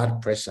of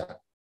blood pressure,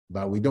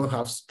 but we don't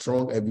have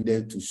strong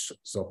evidence to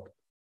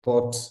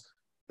support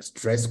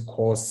stress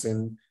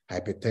causing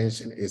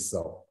hypertension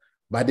itself.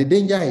 But the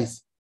danger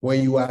is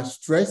when you are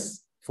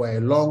stressed for a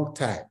long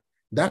time,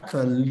 that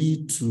can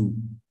lead to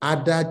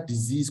other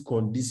disease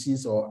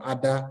conditions or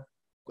other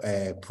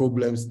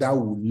problems that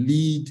will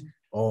lead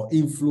or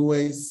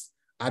influence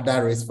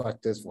other risk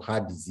factors for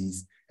heart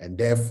disease and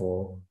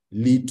therefore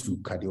lead to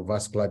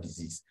cardiovascular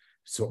disease.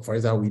 So for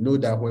example, we know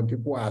that when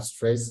people are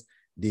stressed,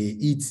 they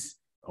eat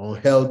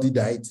unhealthy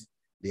diet,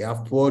 they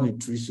have poor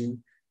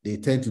nutrition, they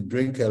tend to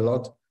drink a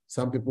lot,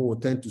 some people will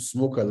tend to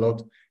smoke a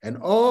lot, and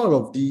all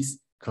of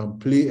these can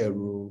play a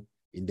role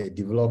in the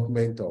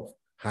development of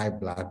high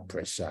blood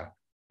pressure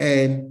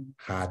and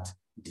heart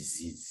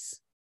disease.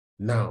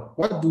 Now,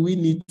 what do we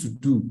need to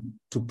do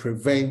to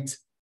prevent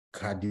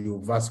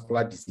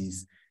cardiovascular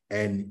disease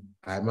and,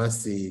 I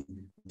must say,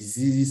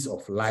 diseases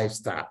of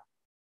lifestyle?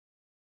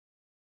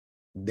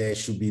 There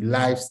should be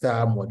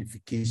lifestyle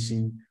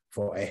modification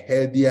for a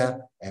healthier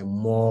and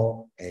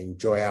more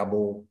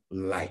enjoyable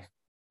life.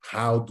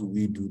 How do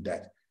we do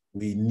that?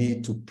 We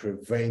need to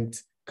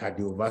prevent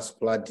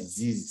cardiovascular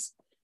diseases.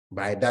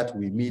 By that,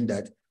 we mean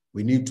that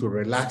we need to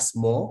relax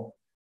more.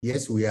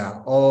 Yes, we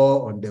are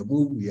all on the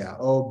move. We are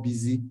all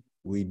busy.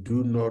 We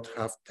do not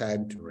have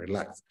time to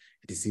relax.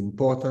 It is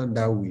important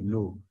that we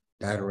know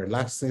that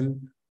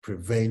relaxing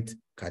prevents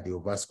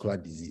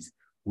cardiovascular disease.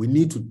 We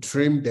need to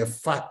trim the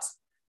fat,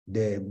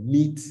 the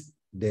meat,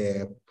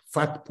 the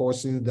fat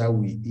portions that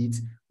we eat.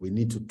 We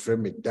need to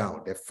trim it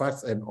down. The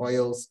fats and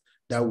oils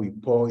that we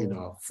pour in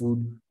our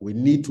food, we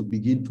need to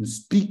begin to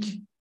speak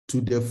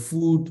to the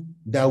food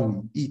that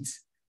we eat,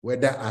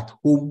 whether at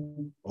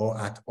home or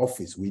at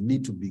office. We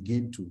need to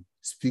begin to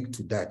speak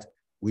to that.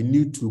 We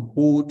need to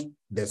hold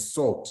the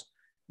salt.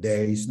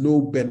 There is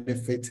no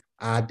benefit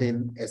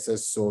adding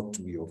excess salt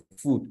to your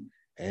food.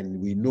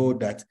 And we know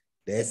that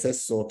the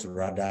excess salt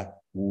rather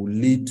will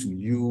lead to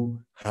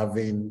you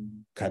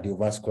having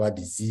cardiovascular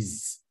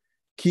diseases.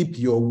 Keep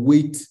your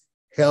weight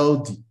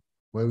healthy.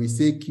 When we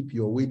say keep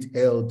your weight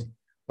healthy,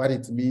 what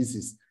it means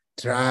is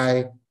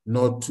try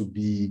not to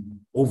be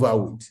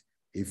overweight.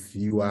 If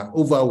you are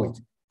overweight,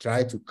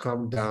 try to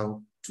come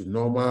down to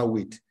normal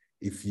weight.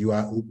 If you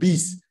are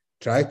obese,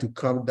 try to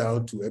come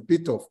down to a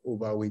bit of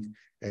overweight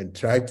and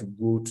try to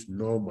go to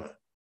normal.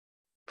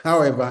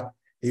 However,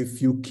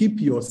 if you keep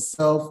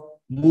yourself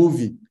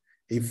moving,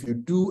 if you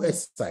do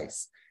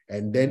exercise,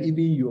 and then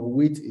even your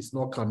weight is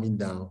not coming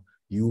down,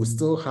 you will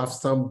still have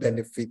some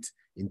benefit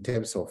in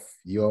terms of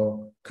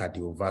your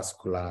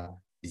cardiovascular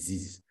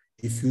diseases.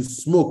 If you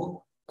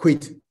smoke,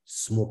 quit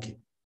smoking.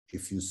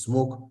 If you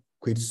smoke,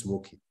 quit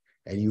smoking.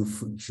 And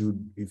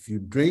if you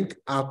drink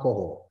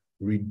alcohol,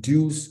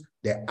 reduce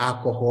the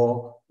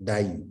alcohol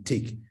that you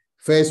take.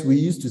 First, we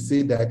used to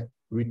say that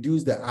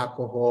reduce the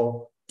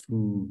alcohol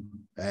to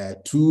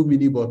 2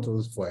 mini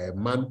bottles for a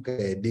man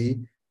per day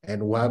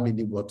and 1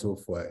 mini bottle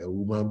for a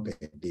woman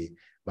per day.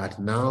 But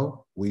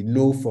now we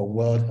know from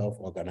World Health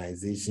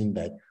Organization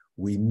that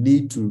we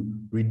need to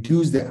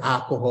reduce the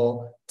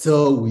alcohol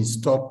till we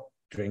stop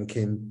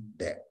drinking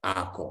the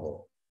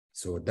alcohol.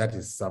 So that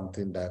is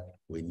something that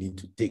we need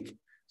to take.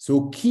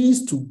 So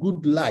keys to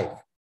good life.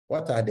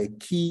 What are the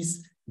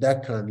keys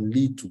that can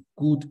lead to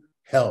good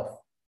health?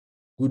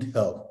 Good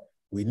health.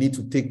 We need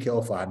to take care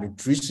of our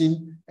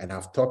nutrition, and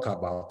I've talked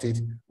about it.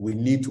 We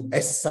need to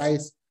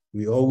exercise.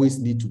 We always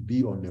need to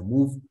be on the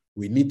move.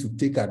 We need to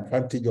take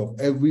advantage of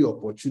every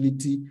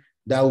opportunity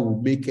that will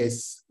make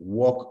us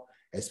walk,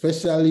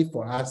 especially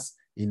for us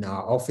in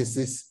our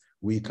offices.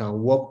 We can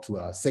walk to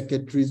our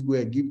secretaries, go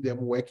and give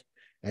them work,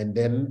 and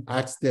then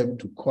ask them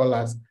to call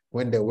us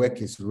when the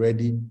work is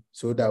ready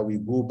so that we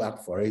go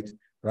back for it,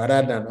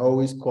 rather than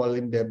always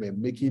calling them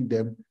and making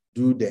them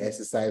do the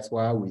exercise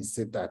while we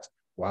sit at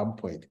one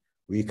point.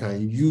 We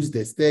can use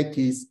the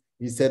staircase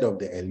instead of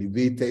the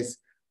elevators.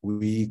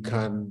 We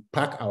can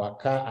park our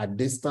car at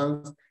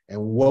distance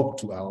and walk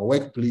to our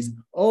workplace.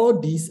 All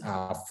these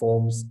are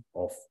forms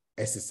of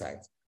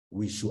exercise.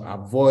 We should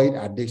avoid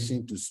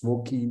addiction to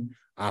smoking,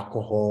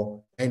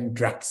 alcohol, and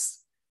drugs.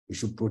 We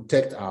should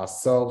protect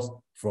ourselves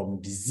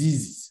from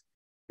diseases.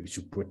 We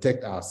should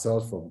protect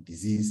ourselves from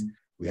disease.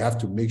 We have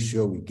to make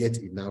sure we get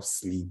enough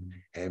sleep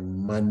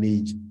and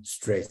manage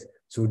stress.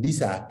 So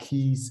these are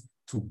keys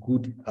to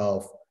good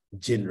health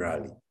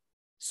generally.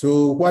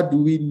 So what do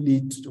we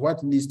need?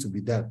 What needs to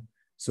be done?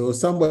 So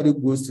somebody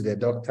goes to the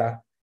doctor,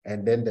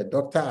 and then the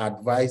doctor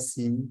advises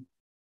him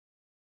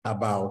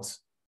about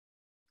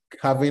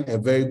having a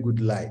very good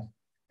life.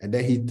 And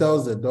then he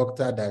tells the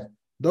doctor that,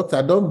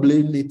 doctor, don't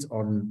blame it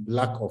on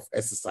lack of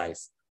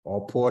exercise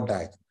or poor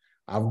diet.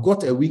 I've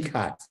got a weak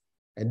heart.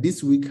 And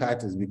this weak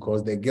heart is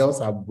because the girls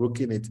have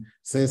broken it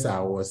since I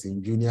was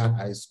in junior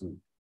high school.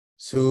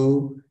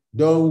 So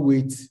don't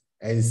wait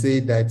and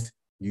say that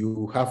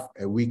you have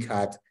a weak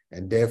heart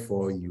and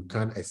therefore you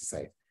can't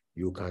exercise.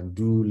 You can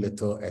do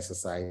little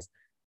exercise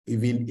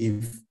even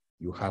if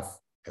you have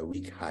a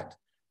weak heart.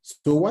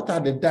 So what are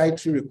the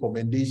dietary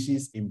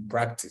recommendations in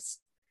practice?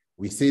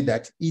 We say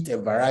that eat a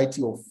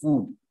variety of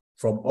food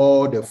from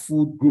all the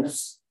food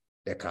groups,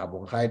 the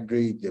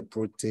carbohydrate, the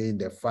protein,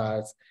 the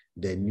fats,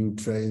 the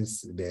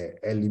nutrients, the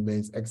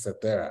elements,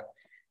 etc.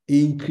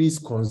 Increase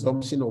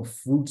consumption of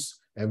fruits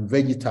and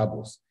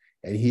vegetables.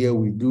 And here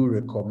we do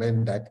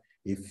recommend that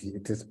if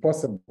it is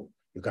possible,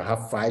 you can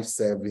have 5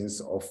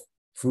 servings of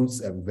fruits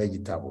and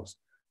vegetables.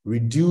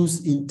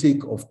 Reduce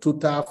intake of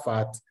total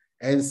fat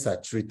and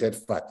saturated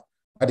fat.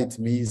 What it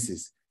means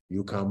is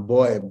you can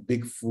boil a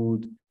big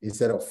food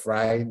instead of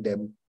frying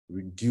them,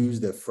 reduce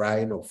the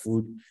frying of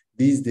food.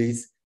 These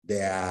days,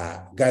 there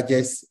are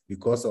gadgets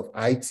because of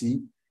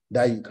IT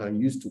that you can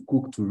use to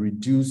cook to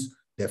reduce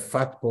the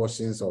fat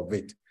portions of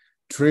it.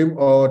 Trim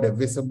all the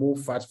visible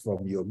fat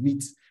from your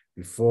meat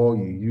before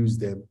you use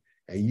them,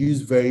 and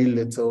use very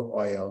little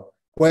oil.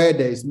 Where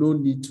there is no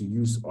need to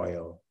use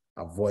oil,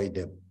 avoid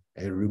them,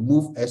 and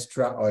remove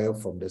extra oil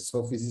from the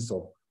surfaces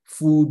of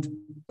food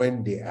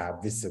when they are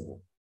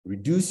visible.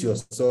 Reduce your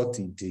salt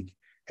intake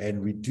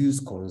and reduce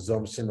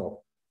consumption of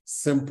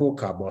simple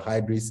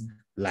carbohydrates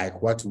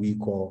like what we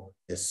call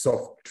the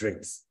soft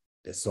drinks.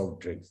 The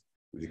soft drinks,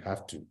 we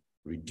have to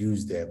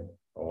reduce them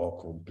or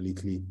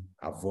completely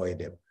avoid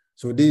them.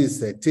 So this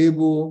is a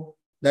table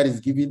that is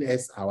giving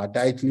us our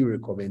dietary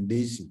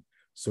recommendation.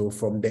 So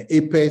from the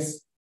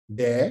apex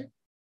there,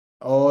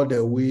 all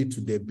the way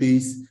to the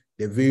base,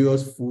 the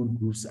various food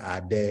groups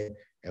are there,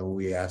 and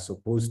we are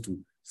supposed to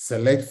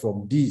select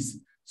from these.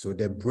 So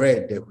the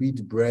bread, the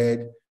wheat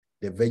bread,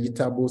 the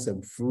vegetables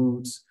and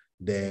fruits,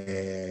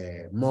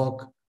 the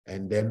milk,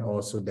 and then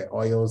also the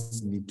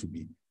oils need to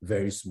be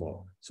very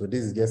small. So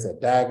this is just a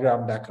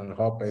diagram that can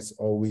help us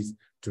always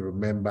to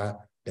remember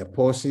the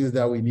portions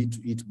that we need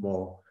to eat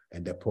more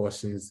and the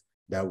portions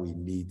that we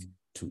need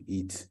to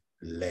eat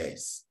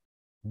less.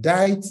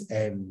 Diet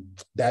and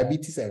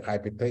diabetes and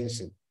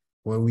hypertension.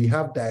 When we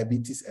have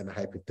diabetes and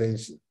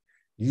hypertension,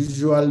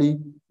 usually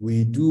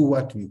we do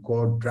what we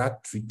call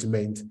drug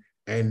treatment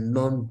and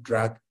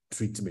non-drug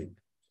treatment.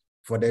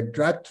 For the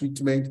drug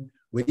treatment,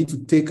 we need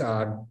to take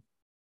our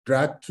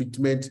drug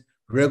treatment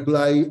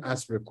regularly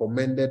as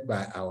recommended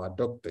by our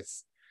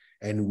doctors.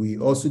 And we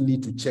also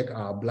need to check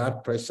our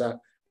blood pressure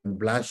and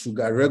blood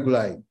sugar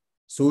regularly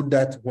so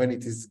that when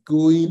it is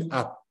going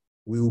up,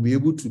 we will be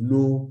able to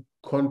know,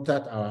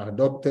 contact our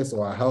doctors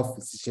or our health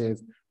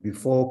physicians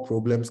before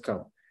problems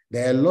come.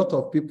 There are a lot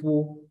of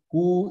people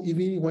who,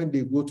 even when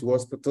they go to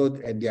hospital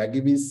and they are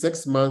given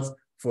 6 months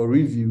for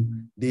review,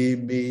 they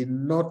may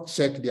not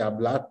check their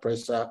blood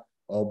pressure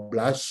or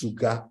blood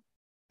sugar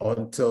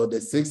until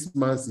the 6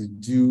 months is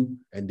due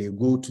and they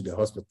go to the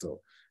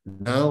hospital.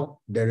 Now,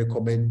 the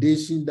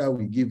recommendation that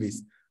we give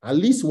is at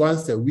least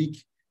once a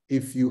week,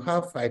 if you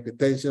have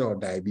hypertension or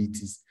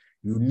diabetes,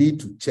 you need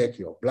to check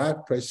your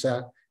blood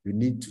pressure, you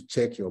need to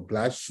check your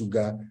blood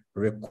sugar,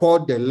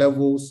 record the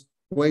levels.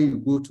 When you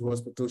go to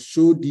hospital,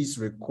 show these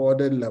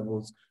recorded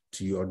levels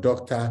to your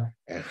doctor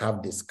and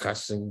have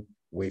discussion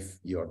with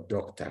your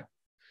doctor.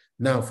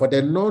 Now, for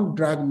the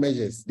non-drug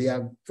measures, they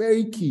are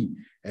very key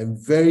and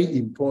very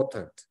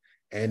important.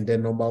 And the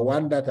number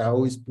one that I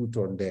always put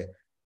on the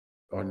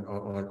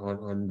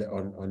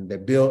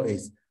bill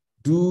is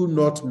do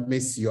not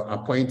miss your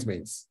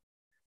appointments.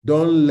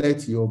 Don't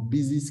let your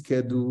busy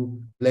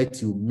schedule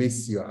let you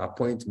miss your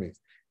appointments.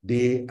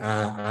 They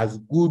are as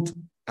good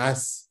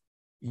as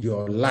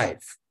your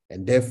life,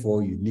 and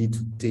therefore you need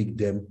to take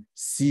them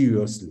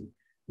seriously.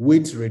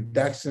 Weight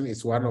reduction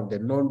is one of the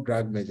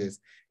non-drug measures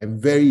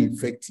and very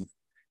effective.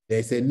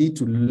 There's a need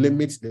to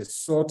limit the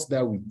salt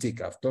that we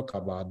take. I've talked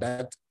about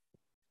that.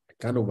 I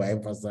can't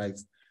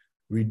overemphasize.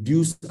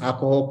 Reduce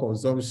alcohol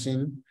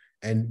consumption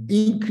and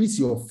increase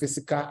your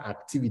physical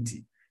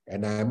activity.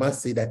 And I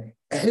must say that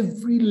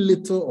every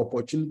little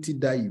opportunity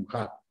that you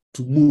have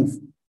to move,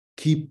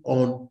 keep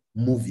on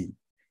moving.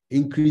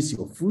 Increase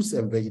your fruits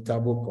and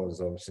vegetable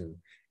consumption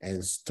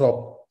and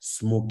stop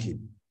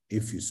smoking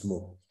if you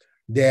smoke.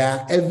 There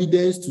are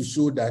evidence to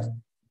show that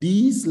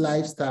these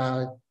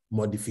lifestyle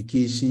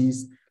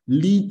modifications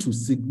lead to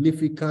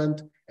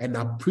significant and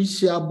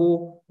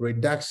appreciable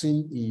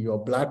reduction in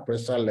your blood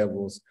pressure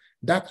levels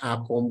that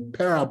are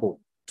comparable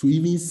to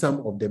even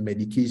some of the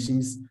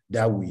medications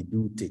that we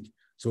do take.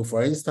 So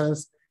for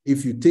instance,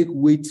 if you take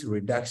weight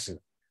reduction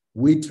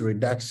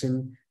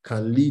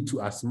can lead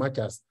to as much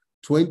as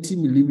 20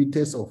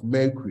 millimeters of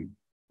mercury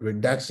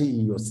reduction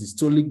in your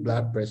systolic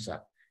blood pressure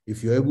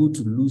if you're able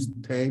to lose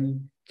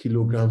 10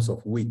 kilograms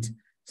of weight.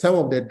 Some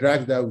of the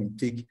drugs that we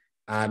take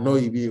are not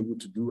even able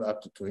to do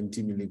up to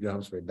 20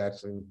 milligrams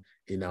reduction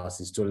in our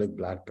systolic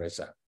blood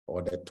pressure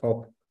or the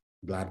top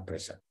blood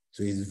pressure.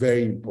 So it's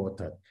very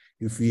important.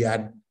 If we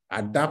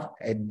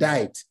adapt a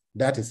diet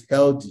that is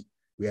healthy,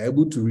 we are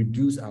able to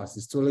reduce our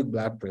systolic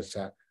blood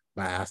pressure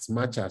by as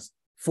much as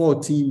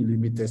 14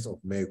 millimeters of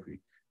mercury.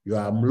 Your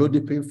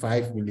amlodipine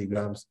 5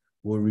 milligrams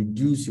will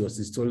reduce your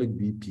systolic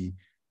BP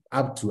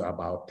up to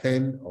about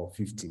 10 or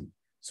 15.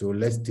 So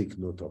let's take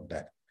note of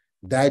that.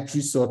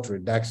 Dietary salt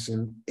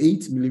reduction,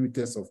 8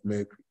 millimeters of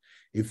mercury.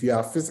 If you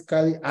are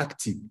physically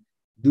active,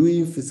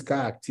 doing physical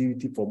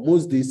activity for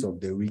most days of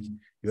the week,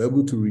 you're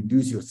able to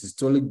reduce your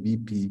systolic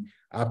BP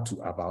up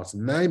to about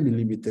 9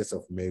 millimeters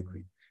of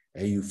mercury.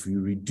 And if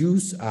you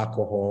reduce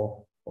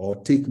alcohol or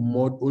take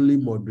only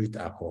moderate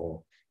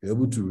alcohol, you're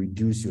able to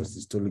reduce your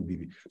systolic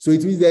BP. So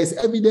it means there's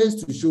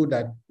evidence to show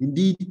that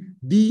indeed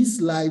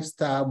these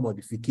lifestyle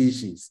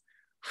modifications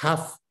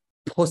have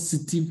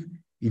positive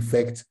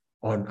effect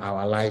on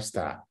our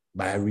lifestyle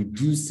by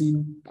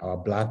reducing our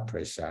blood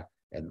pressure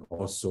and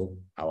also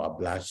our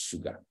blood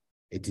sugar.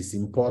 It is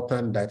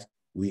important that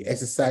we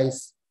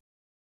exercise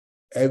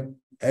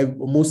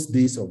most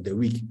days of the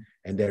week,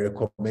 and the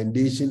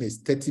recommendation is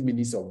 30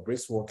 minutes of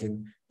brisk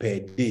walking per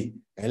day.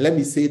 And let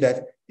me say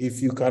that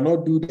if you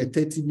cannot do the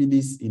 30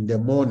 minutes in the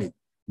morning,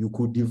 you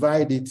could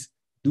divide it,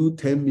 do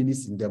 10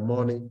 minutes in the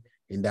morning.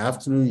 In the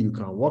afternoon, you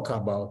can walk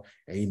about,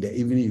 and in the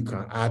evening, you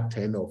can add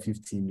 10 or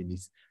 15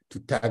 minutes to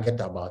target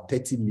about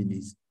 30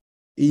 minutes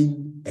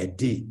in a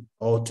day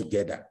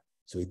altogether.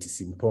 So it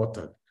is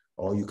important.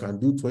 Or you can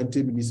do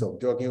 20 minutes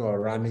of jogging or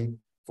running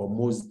for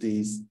most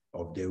days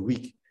of the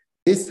week.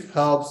 This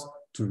helps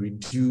to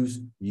reduce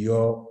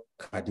your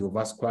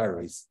cardiovascular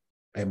risk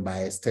and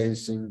by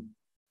extension,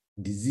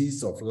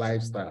 disease of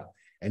lifestyle.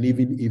 And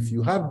even if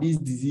you have this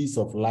disease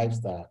of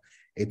lifestyle,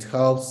 it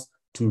helps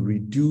to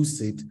reduce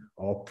it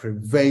or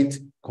prevent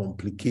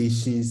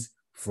complications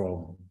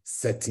from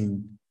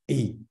setting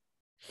in.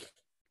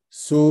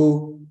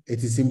 So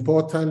it is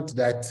important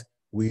that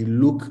we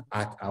look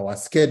at our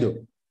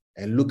schedule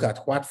and look at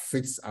what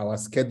fits our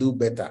schedule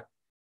better.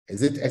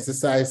 Is it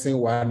exercising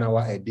 1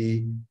 hour a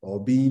day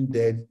or being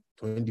dead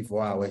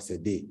 24 hours a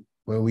day?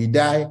 When we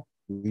die,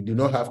 we do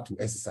not have to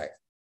exercise,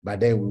 but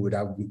then we would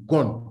have been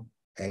gone,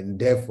 and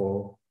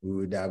therefore we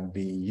would have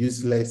been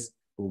useless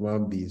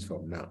human beings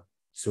from now.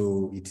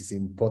 So it is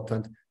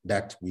important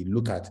that we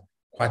look at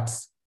what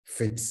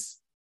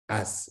fits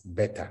us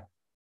better.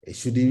 It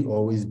shouldn't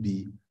always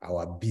be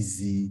our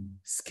busy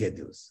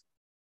schedules.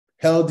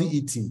 Healthy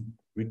eating,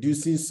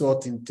 reducing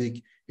salt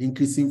intake,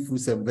 increasing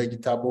fruits and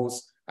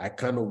vegetables. I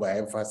can't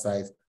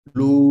overemphasize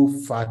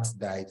low-fat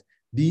diet.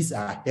 These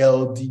are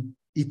healthy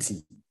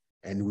eating,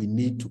 and we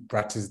need to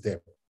practice them.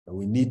 And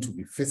we need to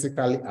be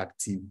physically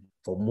active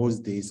for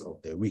most days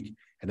of the week.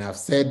 And I've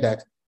said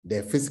that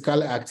the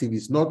physically active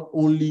is not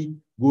only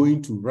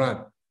going to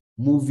run,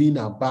 moving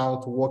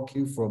about,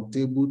 walking from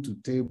table to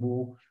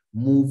table,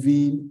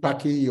 moving,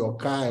 parking your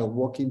car and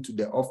walking to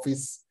the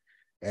office,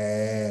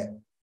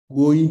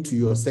 going to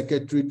your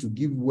secretary to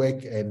give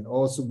work and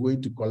also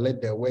going to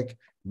collect the work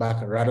back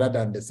rather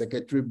than the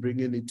secretary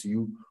bringing it to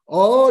you.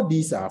 All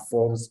these are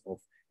forms of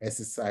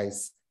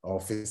exercise or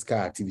physical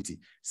activity.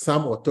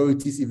 Some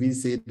authorities even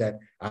say that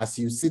as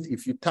you sit,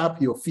 if you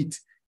tap your feet,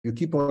 you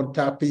keep on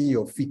tapping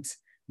your feet,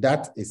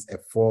 that is a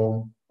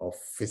form of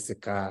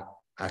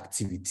physical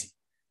activity.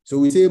 So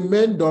we say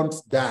men don't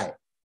die,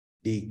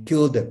 they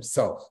kill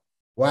themselves.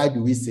 Why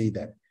do we say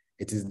that?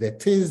 It is the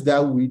things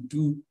that we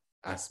do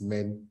as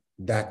men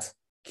that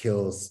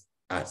kills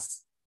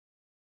us.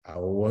 I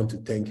want to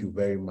thank you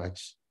very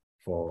much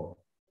for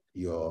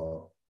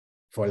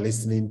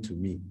listening to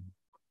me.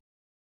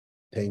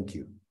 Thank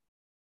you.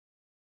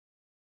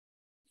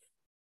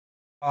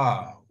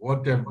 Ah,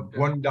 what a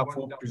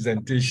wonderful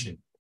presentation.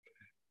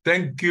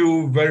 Thank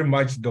you very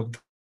much, Dr.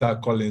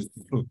 Collins.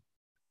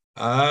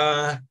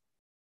 I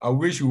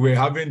wish we were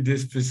having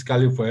this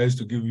physically for us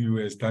to give you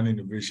a standing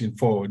ovation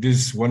for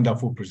this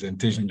wonderful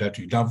presentation that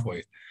you've done for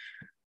us.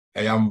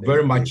 I am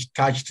very much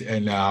touched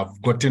and I've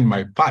gotten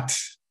my part.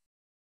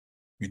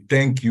 We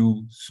thank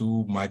you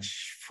so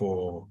much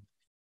for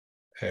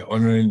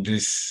honoring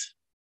this,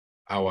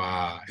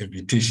 our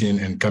invitation,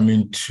 and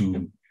coming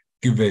to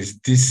give us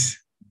this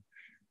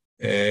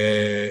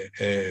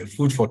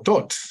food for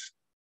thought,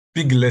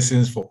 big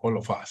lessons for all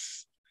of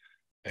us.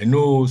 I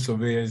know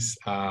surveyors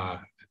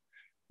are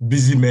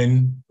busy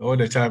men all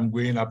the time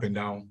going up and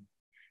down.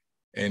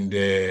 And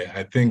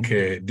I think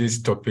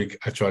this topic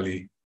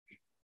actually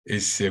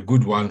is a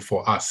good one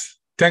for us.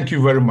 Thank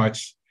you very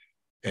much.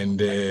 And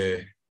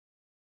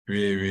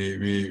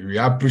we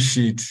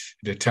appreciate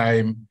the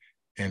time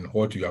and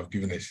what you have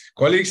given us.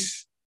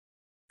 Colleagues,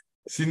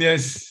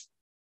 seniors,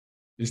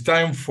 it's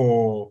time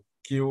for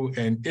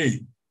Q&A.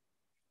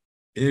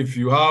 If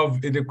you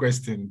have any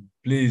question,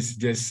 please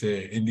just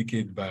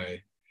indicate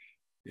by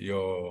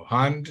your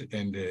hand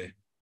and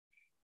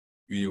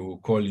we will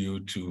call you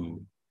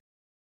to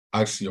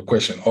ask your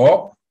question.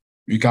 Or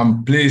you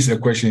can place a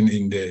question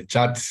in the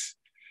chat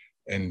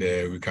and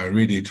we can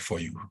read it for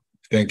you.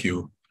 Thank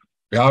you.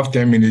 We have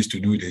 10 minutes to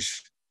do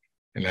this.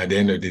 And at the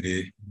end of the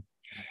day,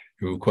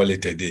 we will call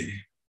it a day.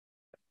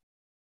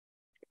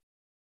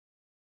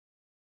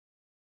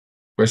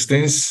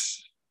 Questions?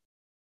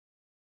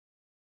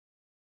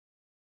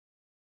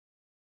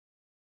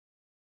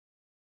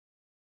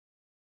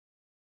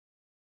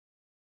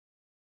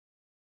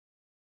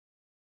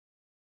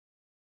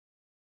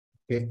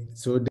 Okay,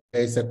 so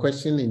there is a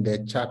question in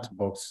the chat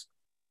box.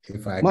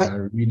 If I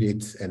can read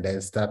it and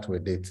then start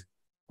with it.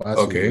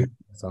 Okay.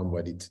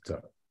 Somebody to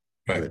talk.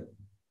 Right. Good.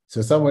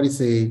 So somebody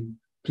say,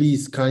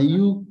 please, can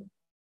you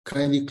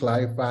kindly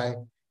clarify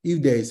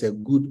if there is a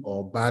good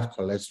or bad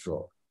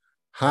cholesterol?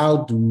 How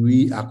do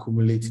we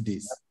accumulate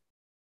this?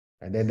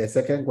 And then the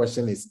second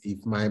question is,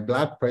 if my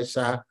blood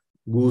pressure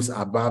goes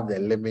above the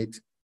limit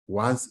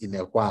once in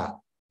a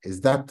while,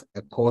 is that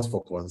a cause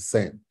for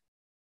concern?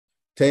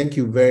 Thank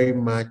you very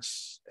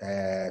much,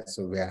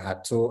 Sylvia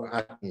Ato,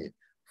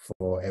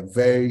 for a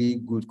very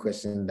good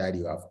question that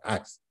you have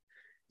asked.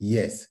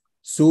 Yes.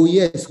 So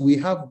yes, we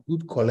have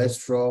good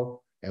cholesterol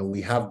and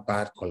we have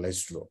bad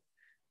cholesterol.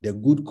 The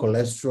good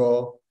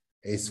cholesterol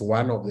is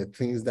one of the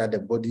things that the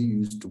body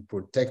uses to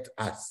protect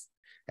us.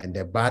 And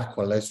the bad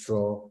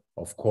cholesterol,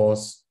 of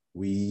course,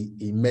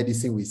 in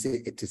medicine, we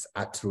say it is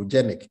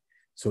atherogenic.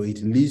 So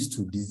it leads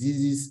to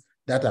diseases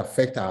that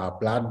affect our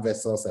blood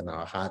vessels and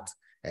our heart,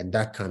 and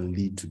that can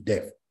lead to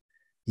death.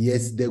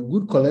 Yes, the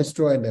good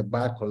cholesterol and the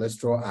bad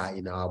cholesterol are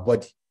in our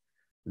body.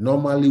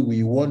 Normally,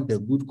 we want the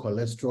good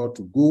cholesterol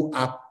to go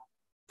up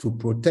to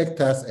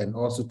protect us and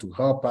also to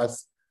help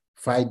us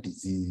fight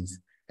disease.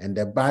 And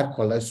the bad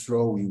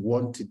cholesterol, we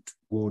want it to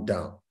go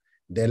down.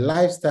 The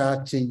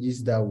lifestyle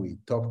changes that we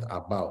talked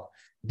about,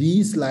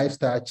 these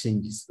lifestyle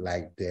changes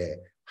like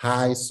the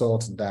high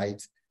salt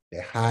diet,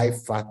 the high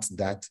fat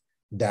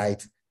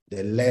diet,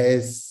 the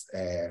less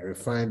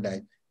refined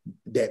diet,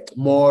 the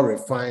more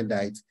refined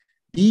diet,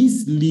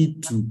 these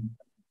lead to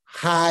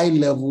high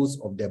levels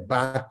of the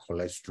bad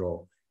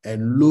cholesterol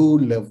and low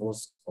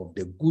levels of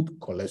the good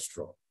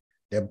cholesterol.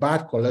 The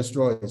bad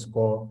cholesterol is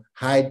called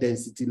high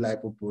density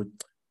lipoprotein,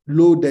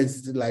 low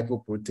density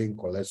lipoprotein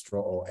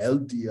cholesterol, or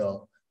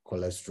LDL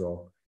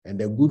cholesterol. And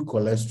the good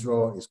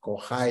cholesterol is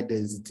called high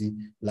density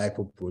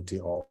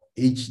lipoprotein, or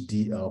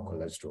HDL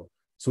cholesterol.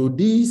 So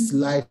these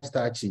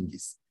lifestyle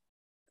changes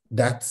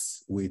that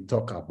we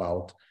talk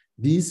about,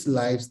 these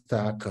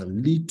lifestyle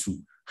can lead to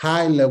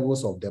high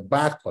levels of the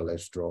bad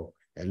cholesterol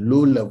and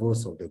low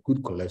levels of the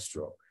good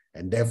cholesterol,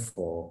 and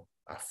therefore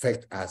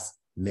affect us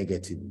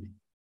negatively.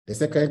 The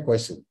second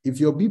question, if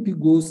your BP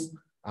goes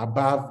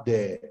above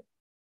the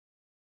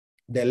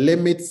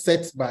limit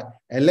set by,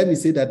 and let me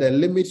say that the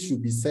limit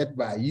should be set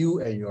by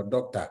you and your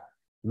doctor,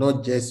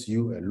 not just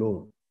you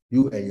alone,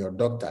 you and your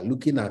doctor,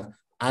 looking at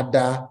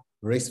other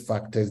risk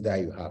factors that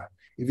you have.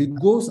 If it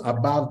goes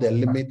above the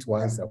limit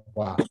once a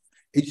while,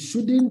 it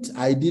shouldn't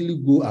ideally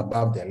go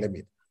above the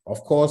limit.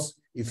 Of course,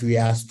 if we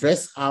are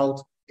stressed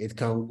out, it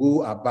can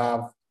go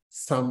above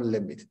some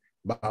limit.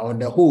 But on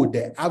the whole,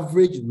 the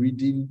average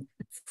reading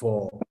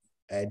for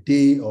a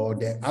day or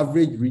the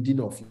average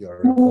reading of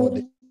your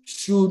record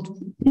should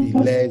be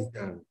less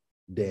than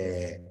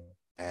the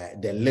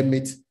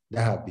limit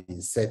that have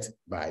been set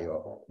by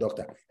your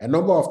doctor. A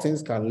number of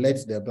things can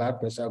let the blood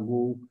pressure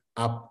go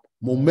up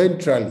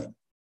momentarily,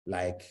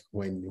 like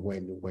when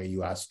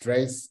you are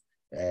stressed,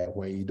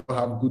 when you don't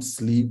have good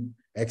sleep,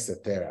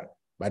 etc.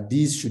 But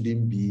these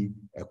shouldn't be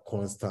a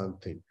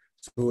constant thing.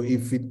 So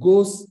if it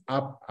goes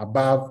up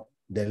above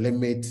the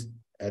limit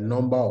a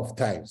number of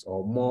times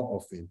or more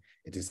often,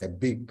 it is a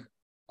big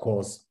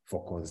cause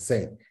for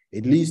concern.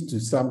 It leads to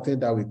something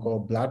that we call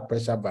blood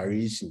pressure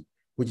variation,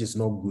 which is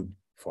not good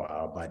for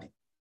our body.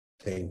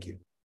 Thank you.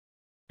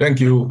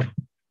 Thank you.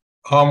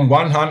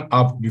 One hand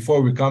up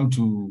before we come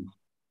to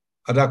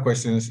other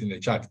questions in the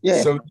chat.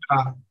 Yeah. So,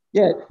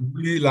 yeah.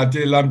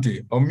 Latte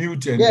Lamte,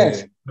 unmute and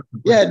yes.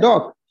 Yeah,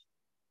 Doc,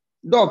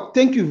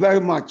 thank you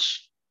very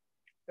much.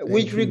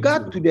 With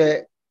regard to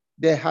the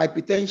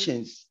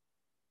hypertensions,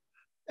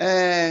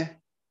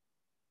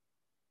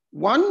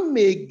 one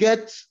may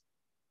get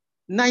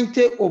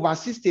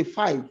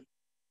 90/65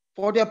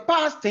 for the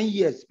past 10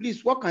 years.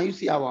 Please, what can you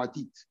say about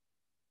it?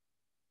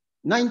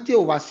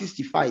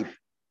 90/65.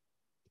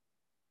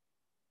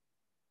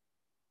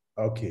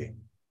 Okay.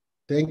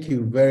 Thank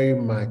you very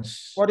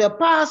much. For the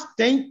past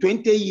 10,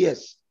 20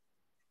 years.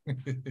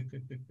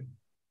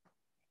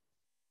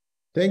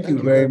 Thank you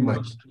very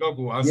much.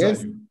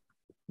 Yes,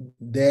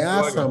 there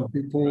are some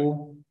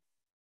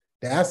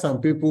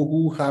people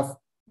who have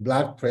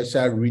blood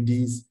pressure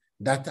readings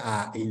that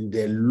are in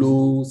the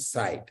low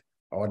side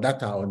or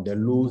that are on the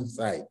low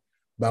side.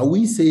 But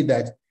we say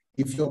that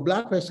if your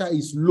blood pressure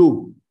is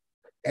low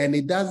and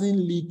it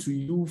doesn't lead to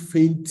you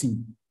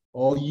fainting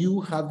or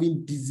you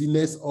having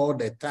dizziness all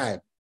the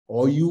time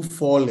or you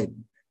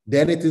falling,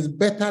 then it is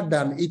better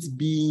than it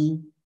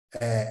being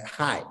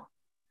high.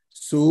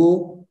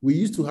 So we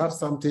used to have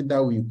something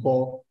that we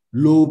call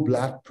low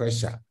blood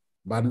pressure,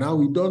 but now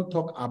we don't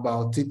talk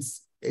about it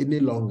any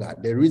longer.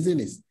 The reason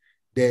is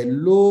the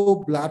low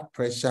blood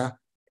pressure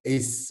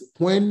is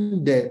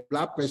when the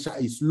blood pressure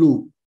is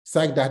low,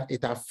 such that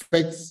it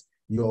affects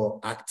your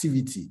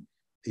activity.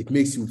 It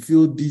makes you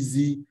feel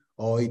dizzy,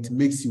 or it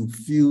makes you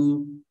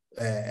feel,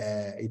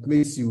 it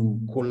makes you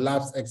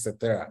collapse,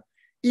 etc.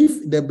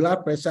 If the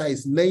blood pressure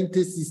is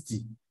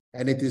 90/60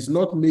 and it is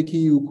not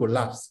making you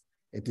collapse,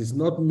 it is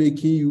not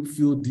making you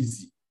feel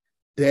dizzy,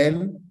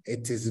 then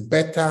it is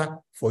better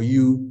for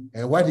you.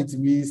 And what it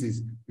means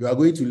is you are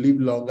going to live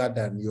longer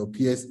than your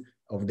peers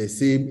of the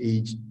same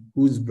age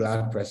whose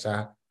blood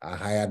pressure are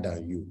higher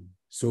than you.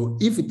 So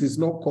if it is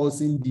not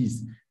causing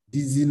this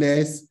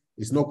dizziness,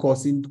 it's not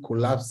causing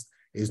collapse,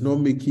 it's not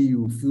making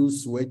you feel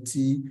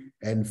sweaty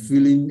and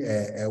feeling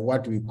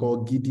what we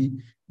call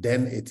giddy,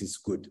 then it is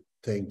good.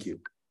 Thank you.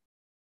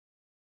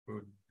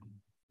 Good.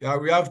 Yeah,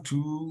 we have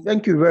two.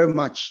 Thank you very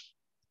much.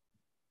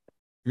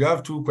 We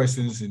have two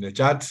questions in the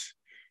chat.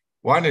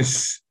 One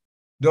is,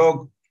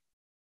 Doc,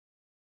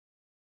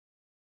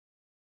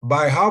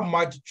 by how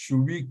much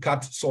should we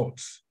cut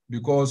salt?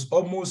 Because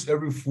almost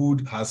every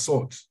food has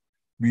salt.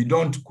 We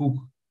don't cook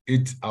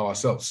it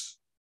ourselves.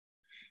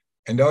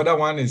 And the other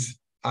one is,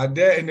 are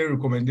there any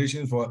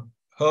recommendations for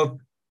health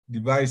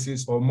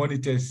devices or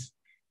monitors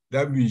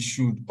that we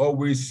should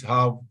always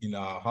have in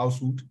our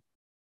household?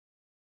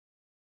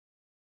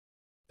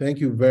 Thank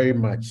you very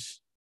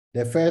much.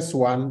 The first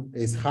one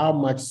is, how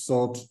much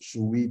salt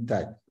should we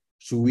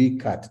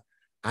cut?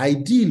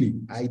 Ideally,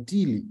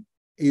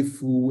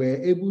 if we were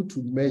able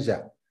to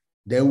measure,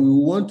 then we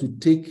want to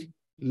take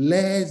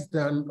less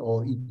than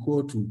or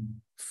equal to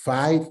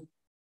 5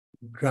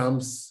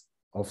 grams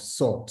of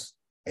salt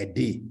a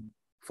day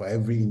for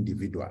every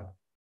individual.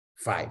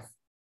 5.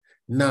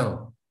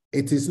 Now,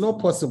 it is not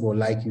possible,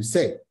 like you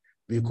said,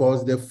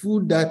 because the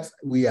food that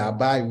we are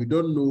buying, we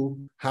don't know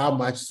how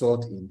much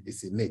salt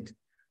is in it.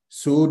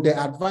 So the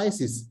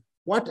advice is,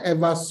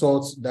 whatever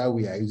salt that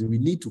we are using, we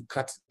need to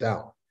cut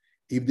down.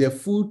 If the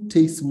food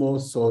tastes more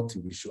salty,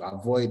 we should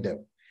avoid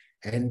them.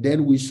 And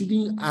then we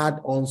shouldn't add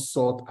on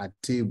salt at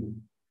table.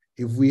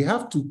 If we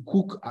have to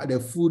cook the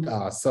food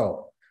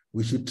ourselves,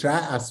 we should try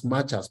as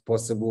much as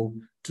possible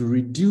to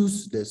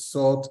reduce the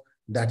salt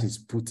that is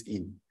put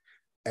in.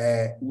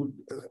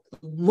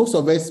 Most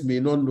of us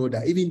may not know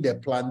that even the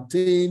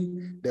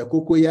plantain, the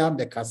cocoyam,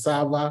 the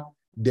cassava,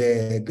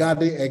 the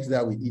garden eggs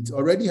that we eat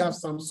already have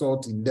some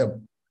salt in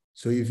them.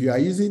 So if you are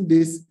using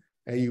this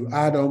and you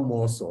add on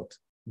more salt,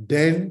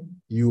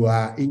 then you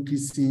are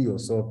increasing your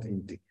salt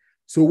intake.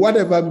 So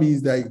whatever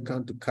means that you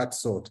can to cut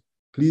salt,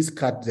 please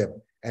cut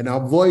them and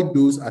avoid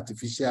those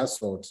artificial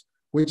salts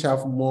which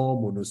have more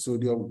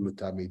monosodium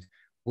glutamate,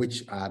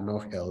 which are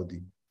not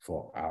healthy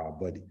for our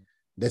body.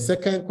 The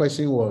second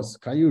question was,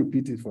 can you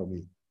repeat it for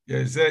me?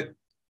 Yes,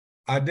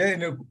 are there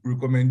any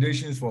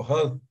recommendations for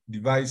health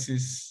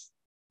devices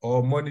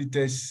or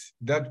monitors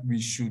that we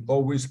should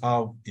always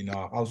have in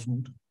our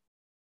household?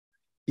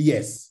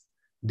 Yes,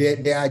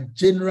 there are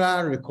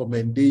general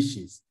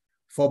recommendations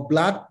for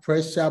blood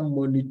pressure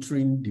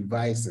monitoring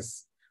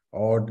devices,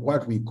 or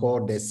what we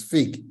call the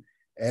SFIG.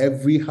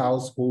 Every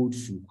household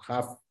should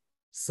have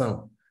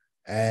some.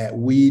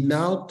 We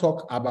now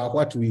talk about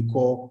what we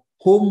call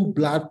home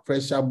blood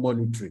pressure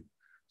monitoring.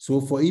 So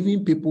for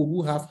even people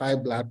who have high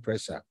blood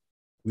pressure,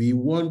 We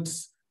want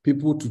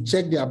people to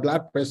check their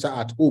blood pressure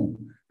at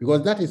home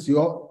because that is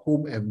your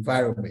home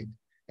environment.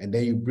 And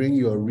then you bring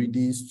your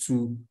readings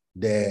to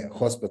the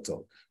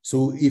hospital.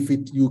 So if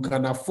you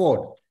can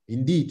afford,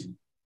 indeed,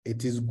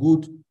 it is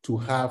good to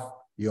have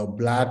your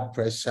blood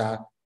pressure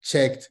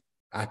checked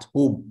at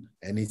home.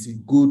 And it's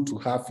good to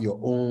have your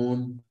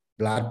own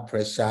blood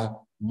pressure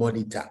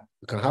monitor.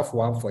 You can have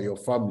one for your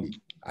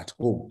family at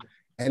home.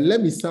 And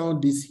let me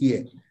sound this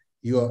here.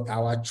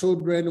 Our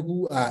children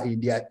who are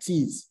in their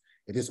teens,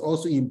 it is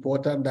also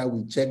important that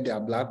we check their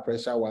blood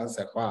pressure once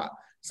a while.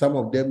 Some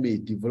of them may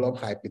develop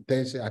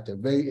hypertension at a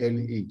very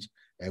early age,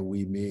 and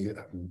we may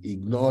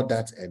ignore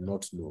that and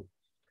not know.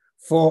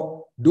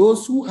 For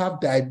those who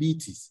have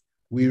diabetes,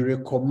 we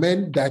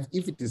recommend that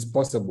if it is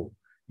possible,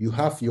 you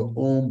have your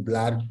own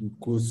blood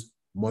glucose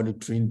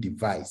monitoring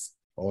device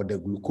or the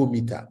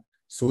glucometer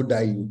so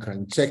that you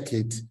can check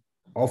it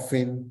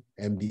often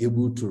and be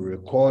able to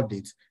record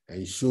it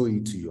and show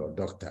it to your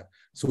doctor.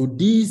 So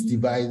these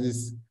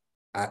devices,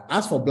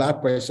 as for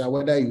blood pressure,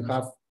 whether you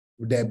have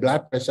the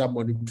blood pressure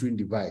monitoring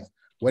device,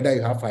 whether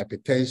you have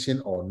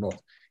hypertension or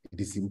not, it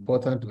is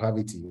important to have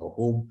it in your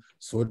home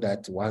so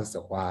that once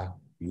a while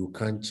you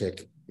can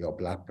check your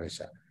blood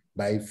pressure.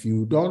 But if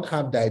you don't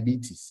have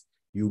diabetes,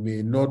 you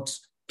may not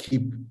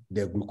keep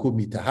the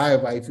glucometer.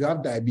 However, if you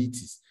have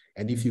diabetes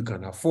and if you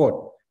can afford,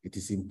 it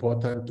is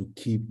important to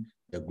keep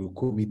the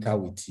glucometer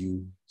with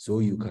you so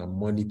you can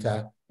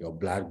monitor your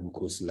blood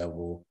glucose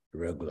level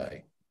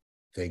regularly.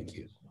 Thank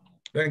you.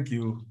 Thank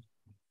you.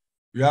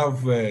 We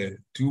have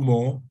two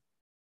more.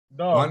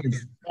 Doc,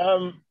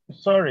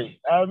 sorry,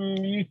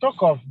 you talk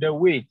of the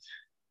weight.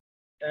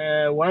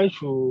 One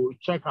should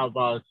check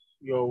about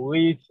your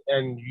weight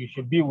and you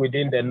should be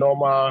within the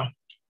normal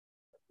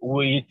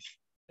weight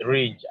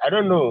range. I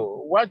don't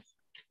know, what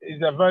is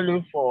the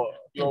value for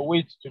your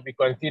weight to be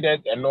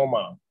considered a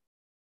normal?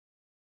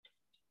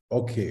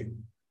 Okay,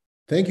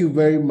 thank you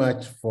very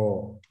much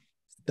for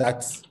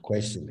that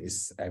question.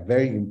 It's a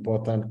very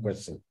important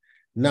question.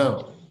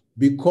 Now,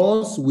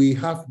 because we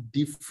have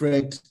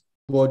different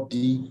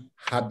body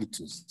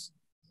habitus,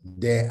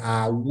 there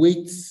are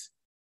weight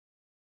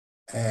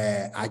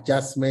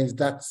adjustments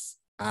that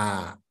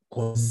are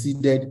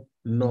considered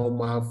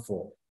normal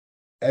for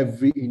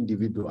every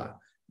individual,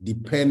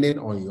 depending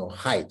on your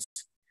height.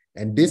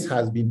 And this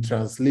has been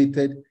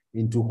translated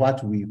into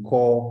what we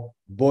call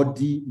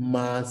body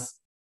mass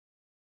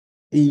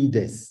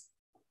index.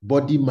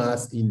 Body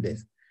mass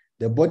index.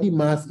 The body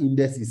mass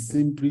index is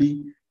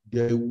simply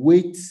the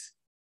weight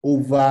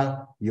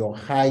over your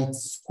height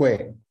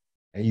square,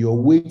 and your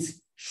weight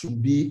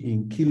should be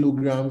in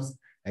kilograms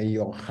and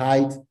your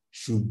height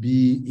should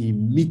be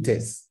in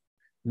meters.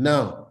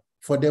 Now,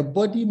 for the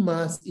body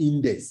mass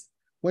index,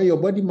 when your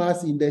body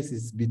mass index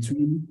is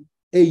between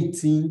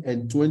 18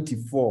 and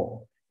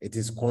 24, it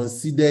is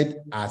considered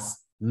as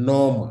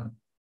normal.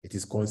 It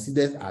is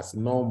considered as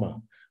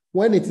normal.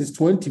 When it is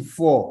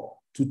 24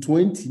 to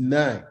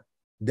 29,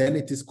 then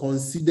it is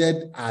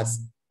considered as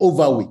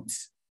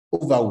overweight.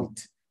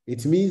 Overweight.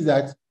 It means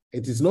that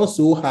it is not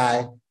so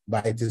high,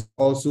 but it is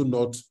also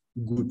not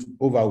good,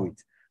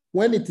 overweight.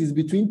 When it is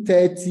between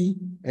 30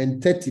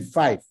 and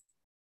 35,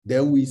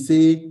 then we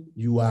say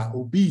you are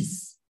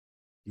obese.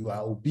 You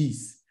are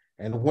obese.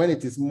 And when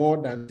it is more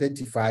than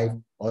 35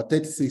 or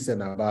 36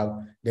 and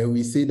above, then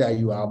we say that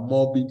you are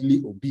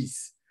morbidly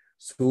obese.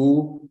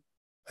 So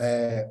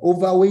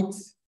overweight,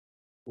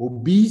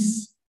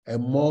 obese,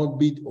 and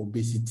morbid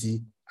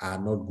obesity are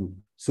not good.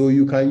 So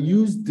you can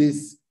use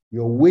this,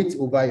 your weight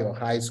over your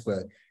height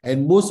square.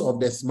 And most of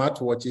the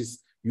smartwatches,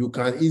 you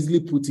can easily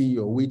put in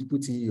your weight,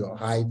 put in your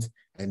height,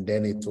 and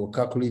then it will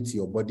calculate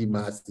your body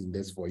mass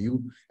index for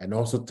you and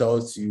also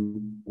tells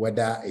you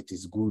whether it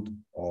is good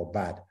or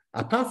bad.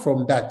 Apart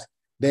from that,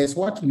 there's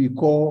what we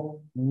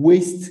call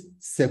waist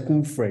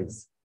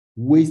circumference.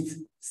 Waist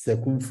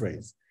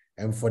circumference.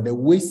 And for the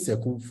waist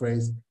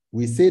circumference,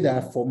 we say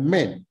that for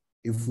men,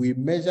 if we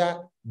measure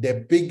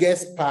the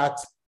biggest part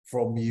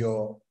from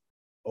your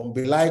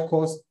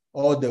umbilicus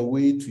all the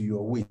way to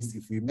your waist,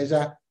 if we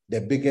measure the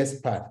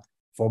biggest part,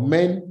 for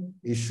men,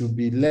 it should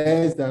be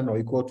less than or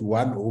equal to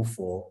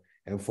 104.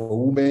 And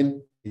for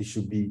women, it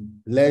should be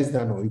less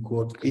than or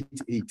equal to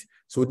 88.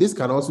 So this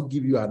can also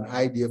give you an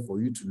idea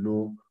for you to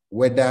know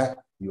whether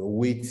your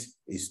weight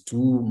is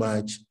too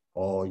much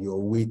or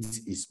your weight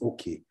is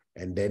okay.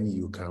 And then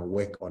you can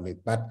work on it.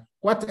 But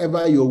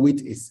whatever your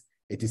weight is,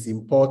 it is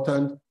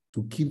important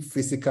to keep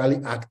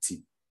physically active.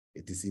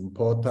 It is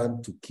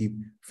important to keep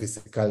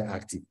physically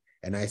active.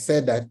 And I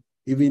said that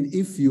even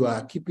if you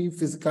are keeping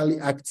physically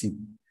active,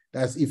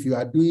 that's if you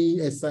are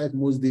doing exercise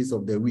most days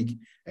of the week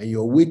and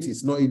your weight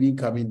is not even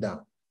coming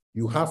down,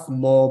 you have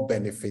more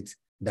benefit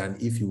than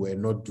if you were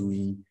not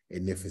doing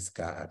any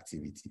physical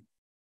activity.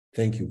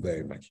 Thank you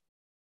very much.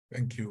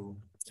 Thank you.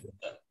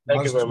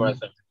 Thank you very much,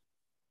 sir.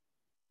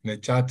 In the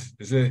chat,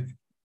 they say,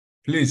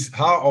 please,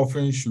 how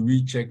often should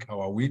we check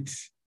our weight?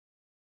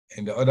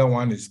 And the other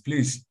one is,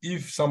 please,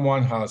 if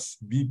someone has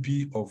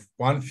BP of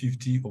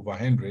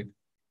 150/100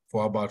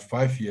 for about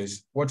 5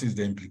 years, what is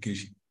the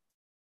implication?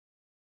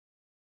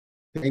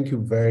 Thank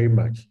you very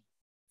much.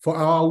 For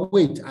our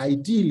weight,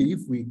 ideally,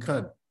 if we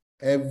can,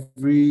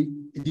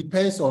 it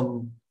depends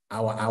on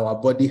our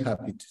body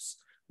habits,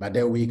 but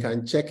then we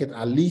can check it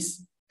at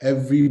least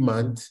every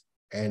month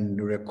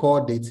and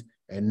record it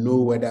and know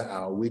whether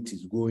our weight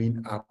is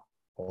going up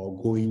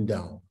or going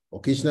down.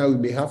 Occasionally,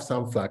 we may have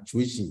some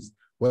fluctuations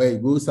where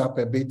it goes up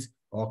a bit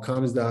or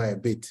comes down a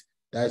bit.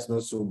 That's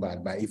not so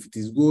bad. But if it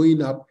is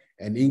going up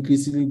and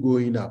increasingly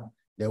going up,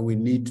 then we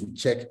need to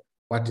check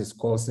what is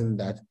causing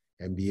that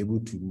and be able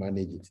to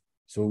manage it.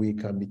 So we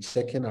can be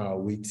checking our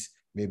weight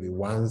maybe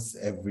once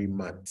every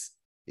month.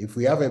 If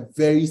we have a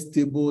very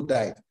stable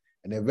diet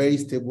and a very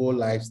stable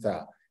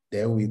lifestyle,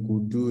 then we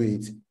could do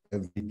it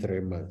every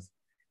 3 months.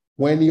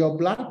 When your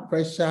blood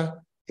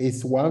pressure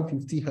is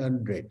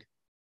 150/100,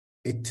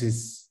 it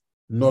is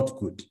not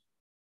good.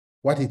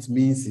 What it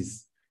means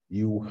is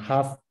you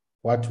have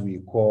what we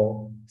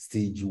call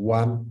stage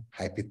 1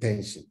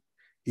 hypertension.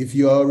 If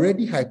you're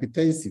already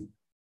hypertensive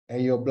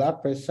and your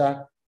blood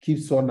pressure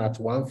keeps on at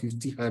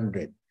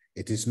 150/100,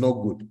 it is not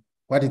good.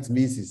 What it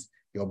means is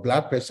your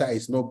blood pressure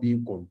is not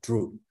being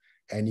controlled.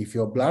 And if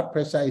your blood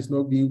pressure is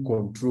not being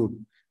controlled,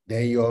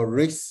 then your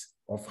risk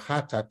of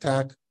heart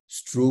attack,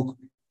 stroke,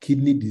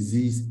 kidney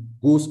disease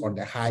goes on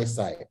the high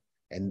side.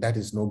 And that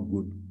is not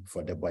good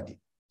for the body.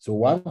 So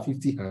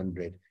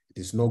 150/100, it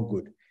is not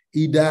good.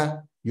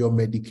 Either your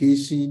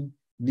medication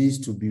needs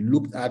to be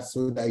looked at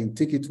so that you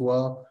take it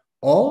well,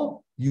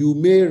 or you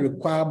may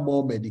require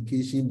more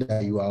medication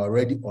that you are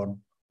already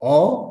on,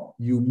 or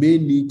you may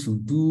need to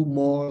do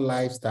more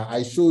lifestyle.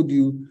 I showed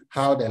you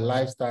how the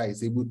lifestyle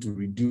is able to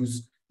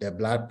reduce the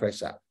blood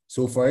pressure.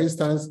 So for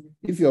instance,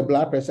 if your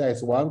blood pressure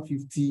is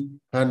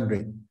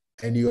 150/100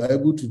 and you are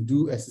able to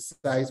do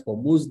exercise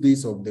for most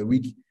days of the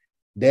week,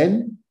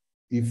 then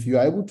if you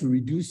are able to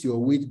reduce your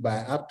weight by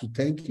up to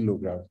 10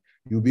 kilograms,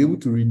 you'll be able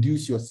to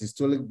reduce your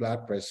systolic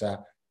blood pressure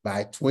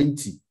by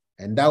 20.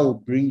 And that will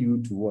bring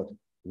you to what?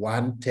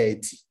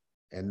 130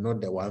 and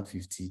not the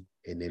 150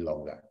 any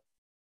longer.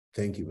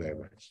 Thank you very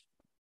much.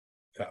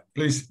 Yeah,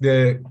 please,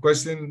 the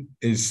question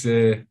is,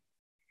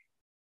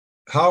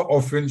 how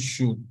often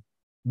should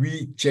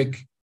we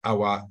check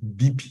our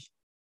BP?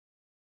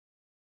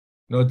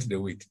 Not the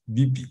weight,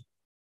 BP.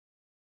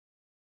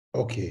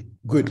 Okay,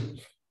 good.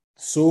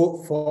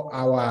 So for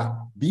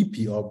our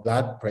BP or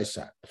blood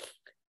pressure,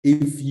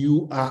 if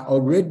you are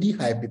already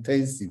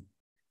hypertensive,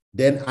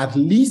 then at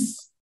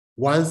least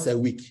once a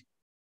week,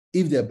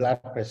 if the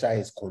blood pressure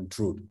is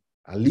controlled,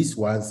 at least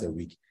once a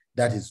week,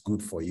 that is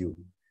good for you.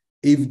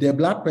 If the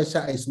blood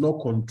pressure is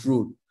not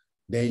controlled,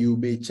 then you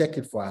may check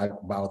it for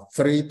about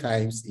 3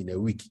 times in a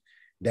week.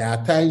 There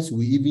are times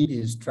we even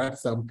instruct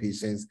some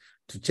patients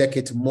to check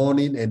it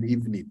morning and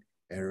evening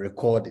and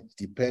record it,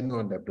 depending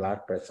on the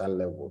blood pressure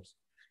levels.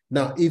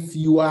 Now, if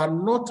you are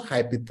not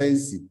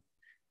hypertensive,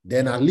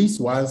 then at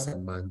least once a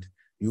month,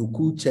 you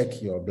could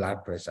check your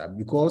blood pressure,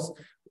 because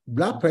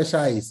blood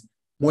pressure is,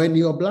 when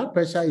your blood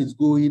pressure is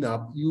going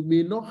up, you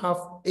may not have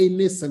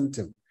any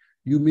symptom.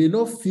 You may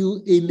not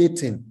feel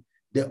anything.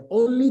 The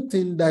only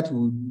thing that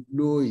you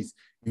know is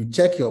you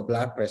check your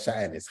blood pressure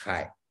and it's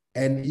high.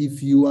 And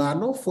if you are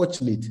not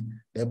fortunate,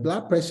 the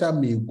blood pressure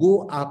may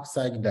go up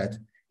such that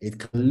it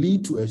can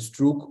lead to a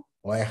stroke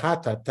or a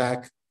heart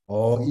attack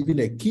or even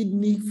a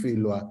kidney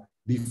failure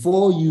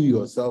before you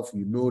yourself,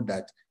 you know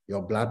that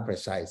your blood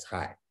pressure is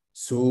high.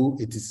 So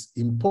it is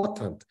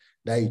important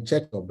that you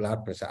check your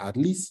blood pressure at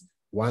least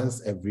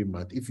once every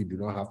month if you do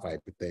not have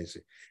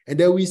hypertension. And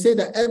then we say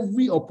that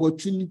every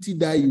opportunity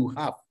that you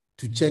have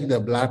to check the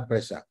blood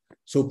pressure,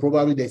 so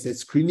probably there's a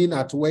screening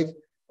at work,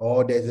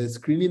 or there's a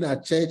screening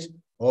at church,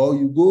 or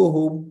you go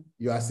home,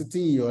 you are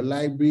sitting in your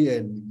library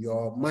and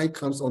your mind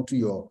comes onto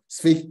your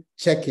sphincter,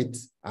 check it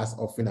as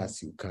often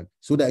as you can,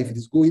 so that if it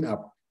is going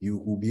up, you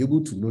will be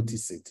able to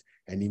notice it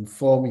and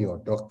inform your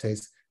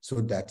doctors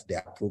so that the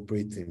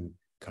appropriate thing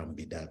can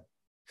be done.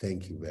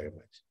 Thank you very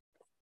much.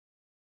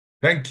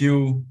 Thank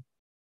you.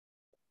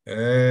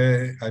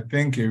 I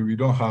think we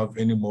don't have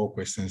any more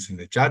questions in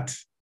the chat.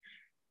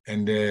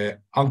 And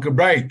Uncle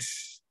Bright,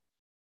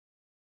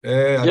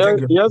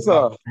 yes,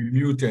 sir.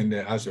 Mute and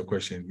ask your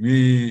question.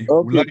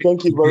 Okay,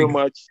 thank you very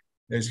much.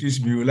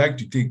 Excuse me, we would like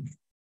to take,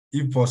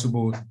 if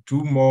possible,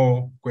 2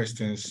 more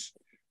questions,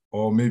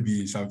 or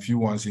maybe some few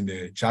ones in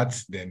the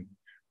chat, then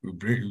we'll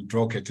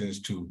draw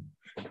curtains to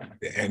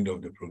the end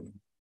of the program.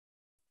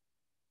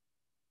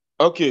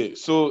 Okay,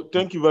 so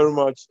thank you very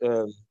much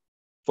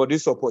for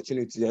this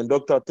opportunity. And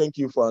Doctor, thank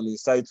you for an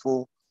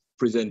insightful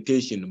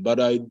presentation. But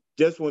I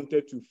just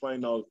wanted to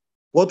find out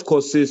what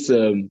causes,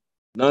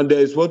 now there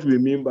is what we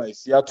mean by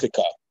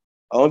sciatica.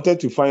 I wanted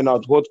to find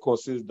out what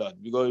causes that,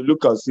 because it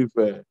looks as if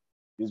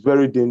it's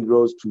very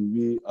dangerous to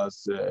me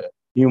as a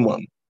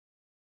human.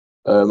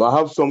 I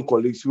have some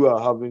colleagues who are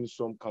having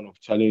some kind of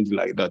challenge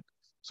like that.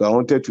 So I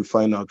wanted to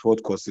find out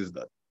what causes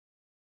that.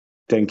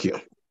 Thank you.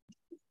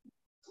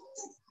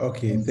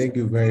 Okay, thank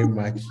you very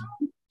much.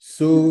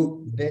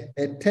 So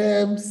the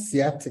term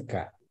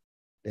sciatica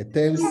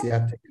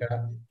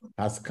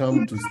has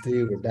come to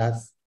stay with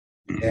us.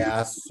 There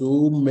are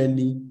so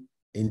many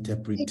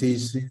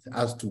interpretations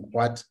as to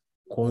what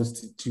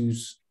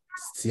constitutes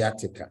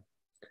sciatica.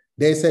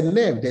 There's a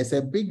nerve, there's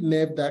a big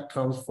nerve that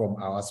comes from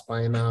our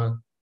spinal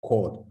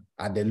cord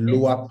at the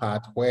lower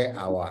part where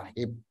our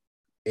hip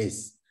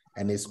is,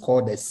 and it's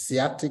called the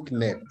sciatic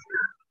nerve.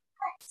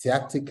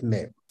 Sciatic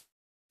nerve.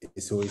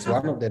 So it's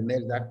one of the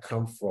nerves that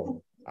comes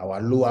from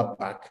our lower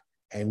back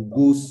and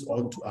goes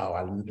onto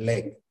our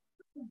leg.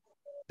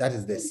 That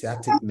is the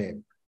sciatic nerve.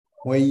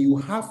 When you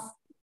have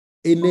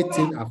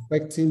anything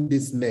affecting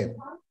this nerve,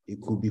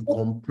 it could be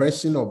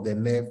compression of the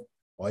nerve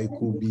or it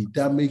could be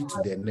damage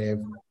to the nerve.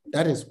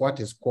 That is what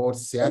is called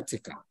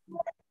sciatica.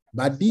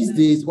 But these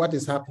days, what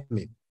is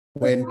happening?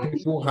 When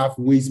people have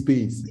waist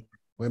pains,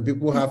 when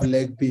people have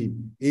leg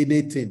pain,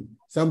 anything,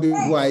 some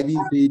people are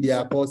even saying they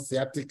are called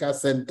sciatica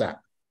center,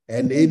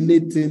 and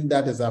anything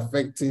that is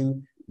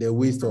affecting the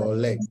waist or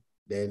leg,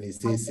 then it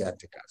says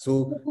sciatica.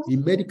 So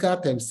in medical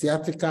terms,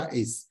 sciatica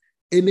is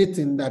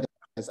anything that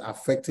is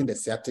affecting the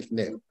sciatic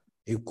nerve.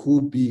 It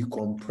could be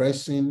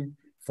compression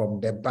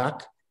from the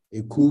back.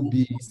 It could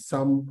be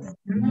some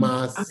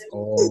mass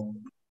or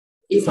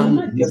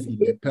some disease in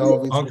the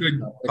pelvis.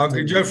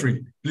 Uncle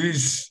Jeffrey,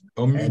 please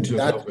unmute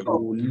yourself. That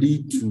will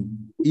lead to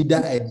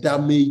either a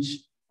damage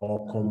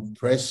or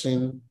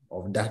compression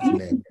of that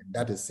nerve.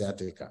 That is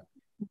sciatica.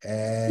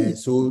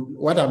 So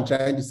what I'm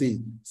trying to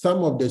say,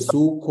 some of the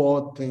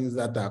so-called things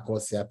that are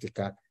called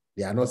sciatica,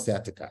 they are not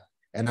sciatica.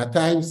 And at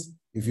times,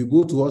 if you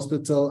go to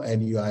hospital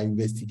and you are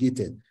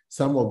investigated,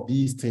 some of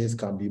these things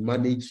can be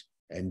managed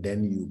and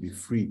then you'll be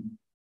free.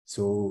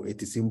 So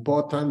it is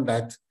important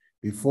that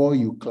before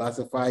you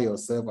classify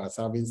yourself as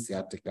having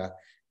sciatica,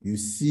 you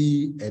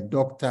see a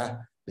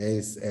doctor.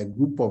 There's a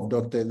group of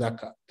doctors that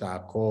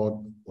are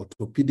called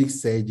orthopedic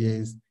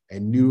surgeons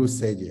and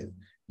neurosurgeons.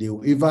 They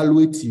will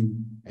evaluate you,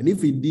 and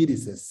if indeed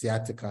it's a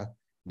sciatica,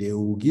 they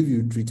will give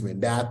you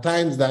treatment. There are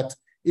times that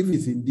if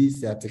it's indeed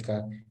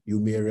sciatica, you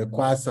may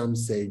require some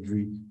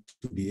surgery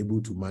to be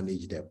able to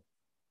manage them.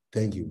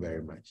 Thank you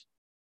very much.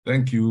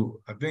 Thank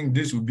you. I think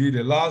this will be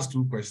the last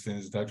two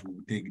questions that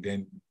we'll take,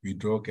 then we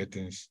draw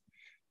curtains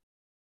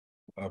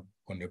up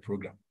on the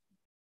program.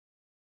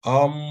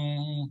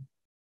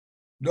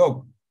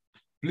 Doc,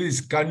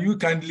 please, can you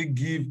kindly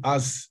give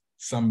us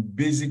some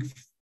basic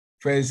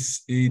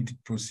first aid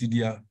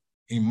procedure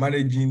in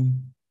managing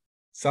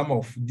some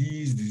of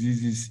these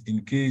diseases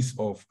in case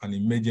of an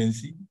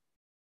emergency?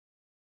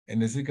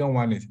 And the second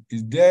one is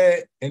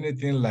there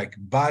anything like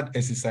bad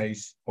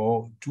exercise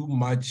or too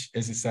much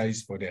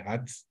exercise for the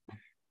heart,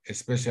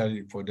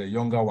 especially for the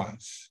younger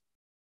ones?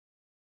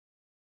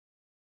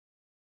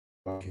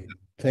 Okay,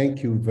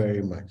 thank you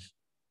very much.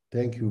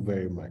 Thank you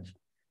very much.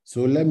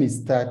 So let me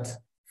start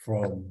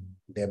from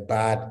the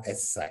bad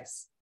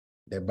exercise.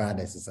 The bad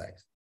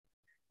exercise.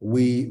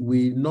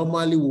 We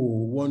normally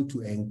will want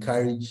to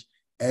encourage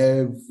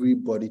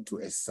everybody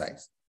to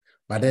exercise,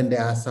 but then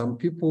there are some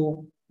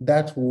people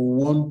that will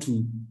want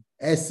to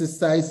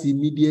exercise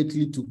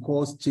immediately to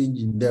cause change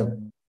in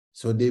them.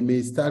 So they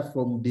may start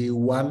from day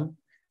one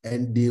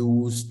and they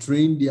will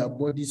strain their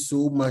body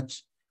so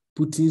much,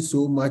 putting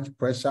so much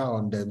pressure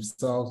on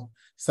themselves,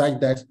 such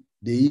that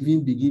they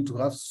even begin to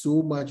have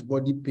so much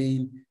body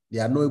pain. They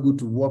are not able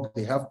to walk,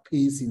 they have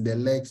pains in their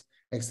legs,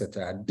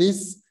 etc.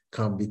 This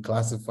can be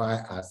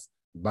classified as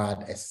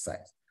bad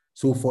exercise.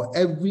 So for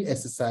every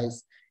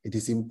exercise, it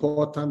is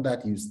important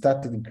that you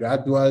start it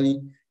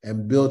gradually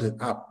and build it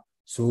up.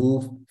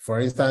 So for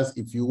instance,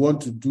 if you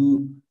want to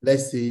do,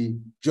 let's say,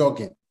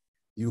 jogging,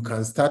 you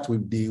can start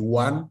with day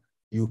one.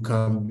 You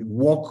can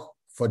walk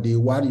for day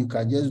one. You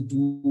can just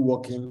do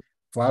walking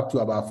for up to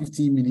about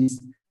 15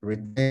 minutes,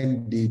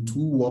 return day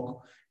two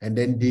walk, and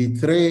then day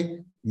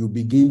three, you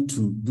begin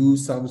to do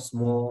some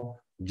small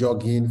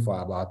jogging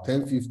for about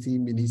 10-15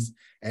 minutes.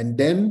 And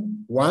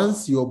then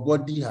once your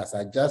body has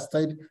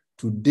adjusted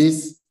to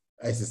this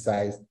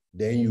exercise,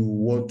 then you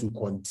want to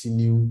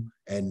continue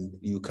and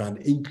you can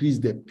increase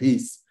the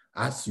pace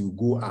as you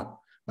go up.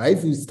 But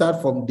if you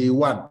start from day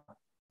one,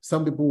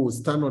 some people will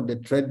stand on the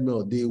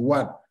treadmill day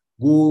one,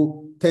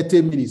 go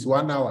 30 minutes,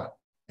 1 hour,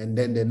 and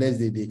then the next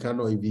day they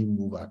cannot even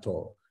move at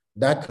all.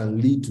 That can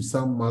lead to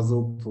some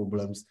muscle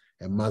problems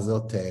and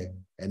muscle tear,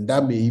 and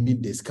that may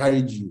even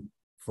discourage you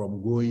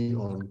from going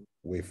on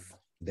with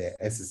the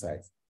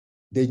exercise.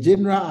 The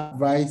general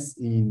advice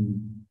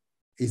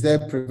is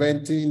that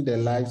preventing the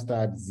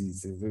lifestyle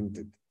disease, isn't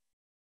it?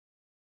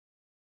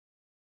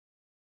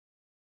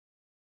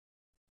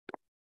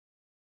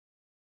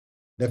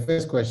 The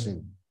first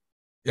question.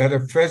 Yeah,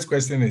 the first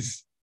question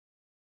is,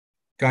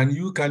 can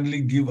you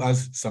kindly give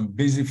us some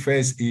basic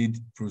first aid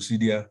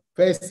procedure?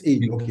 First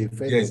aid, okay.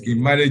 Yes,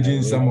 in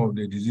managing some of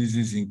the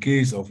diseases in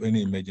case of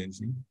any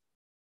emergency.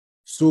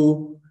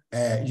 So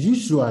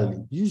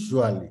usually,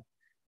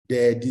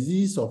 the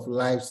disease of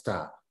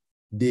lifestyle,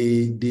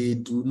 they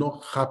do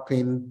not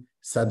happen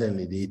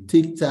suddenly. They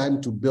take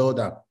time to build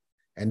up.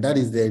 And that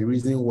is the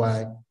reason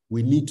why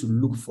we need to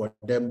look for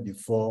them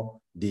before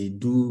they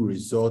do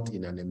result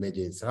in an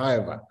emergency.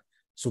 However,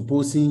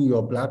 supposing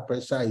your blood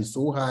pressure is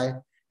so high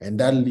and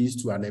that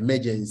leads to an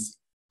emergency,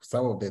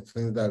 some of the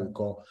things that we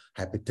call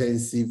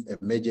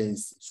hypertensive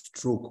emergency,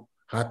 stroke,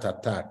 heart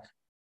attack,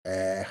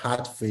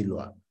 heart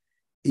failure.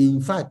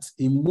 In fact,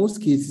 in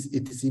most cases,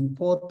 it is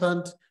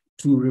important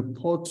to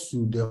report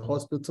to the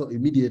hospital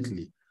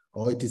immediately,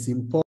 or it is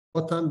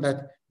important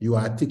that you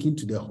are taken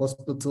to the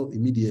hospital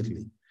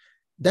immediately.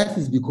 That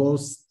is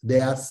because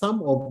there are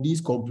some of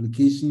these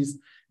complications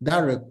that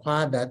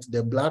require that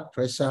the blood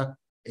pressure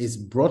is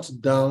brought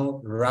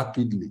down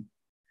rapidly.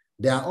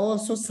 There are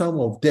also some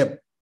of them,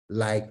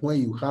 like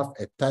when you have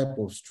a type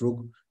of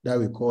stroke that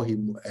we call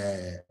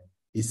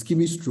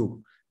ischemic stroke,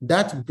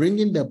 that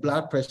bringing the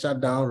blood pressure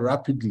down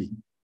rapidly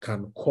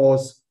can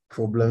cause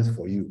problems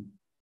for you.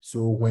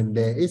 So when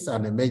there is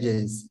an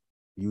emergency,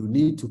 you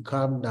need to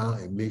calm down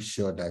and make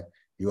sure that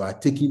you are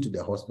taken to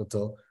the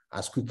hospital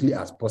as quickly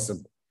as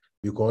possible,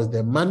 because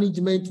the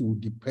management will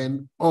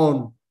depend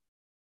on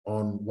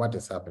what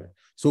is happening.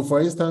 So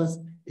for instance,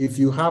 if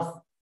you have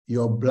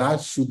your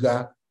blood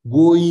sugar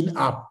going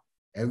up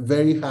and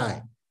very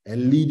high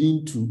and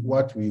leading to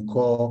what we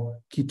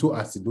call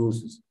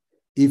ketoacidosis,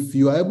 if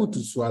you are able to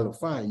swallow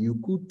fine, you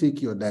could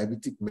take your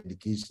diabetic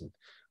medication.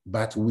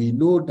 But we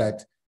know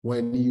that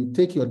when you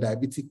take your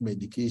diabetic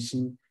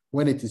medication,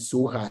 when it is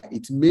so high,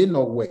 it may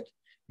not work.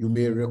 You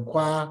may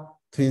require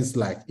things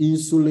like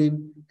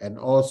insulin and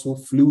also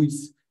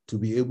fluids to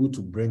be able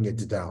to bring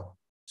it down.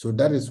 So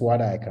that is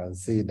what I can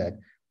say, that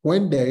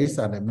when there is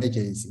an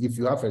emergency, if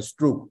you have a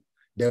stroke,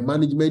 the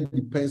management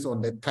depends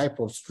on the type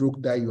of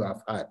stroke that you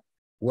have had,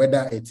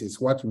 whether it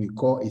is what we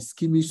call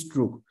ischemic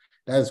stroke.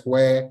 That's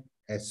where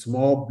a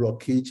small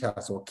blockage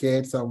has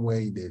occurred somewhere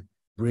in the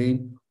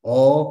brain,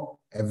 or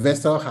a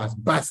vessel has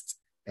burst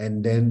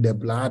and then the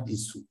blood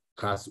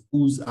has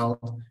oozed out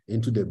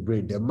into the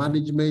brain. The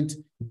management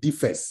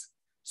differs.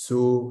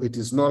 So it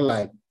is not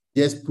like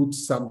just put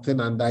something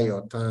under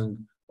your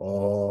tongue,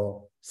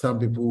 or some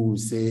people will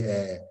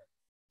say,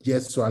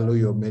 just swallow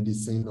your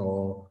medicine,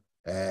 or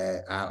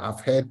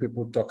I've heard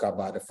people talk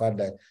about the fact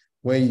that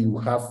when you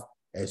have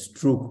a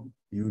stroke,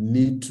 you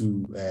need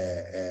to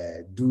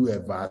do a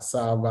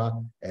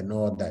Valsalva and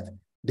all that.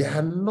 They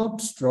are not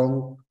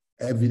strong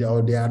evidence,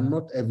 or they are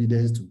not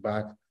evidence to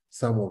back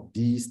some of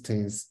these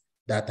things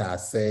that are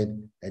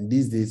said. And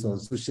these days on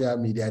social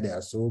media, there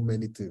are so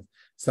many things.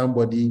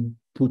 Somebody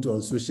put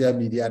on social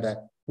media that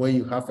when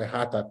you have a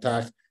heart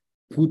attack,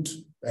 put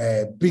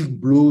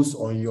big blows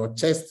on your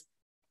chest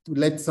to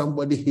let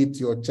somebody hit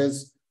your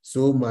chest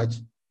so much.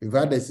 We've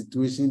had a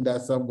situation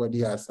that somebody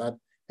has had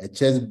a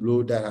chest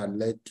blow that had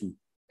led to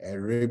a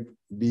rib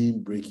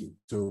being breaking.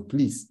 So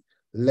please,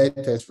 let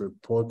us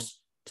report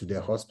to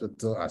the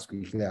hospital as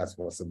quickly as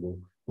possible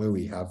when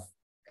we have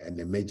an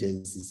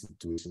emergency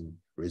situation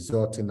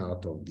resulting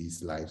out of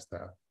this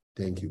lifestyle.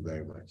 Thank you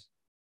very much.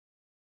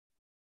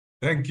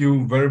 Thank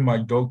you very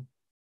much, Doc.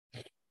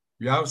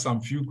 We have some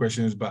few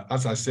questions, but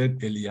as I said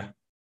earlier,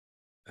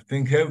 I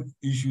think health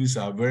issues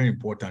are very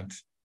important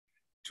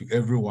to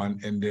everyone.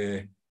 And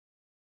the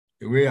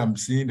way I'm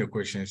seeing the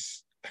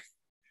questions,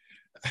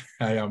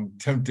 I am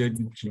tempted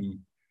to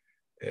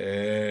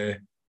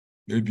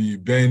maybe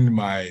bend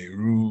my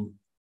rule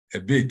a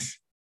bit.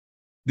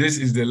 This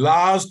is the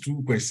last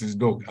two questions,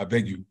 Doc, I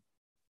beg you,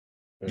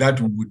 that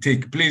we will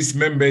take. Please,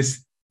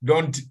 members,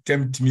 don't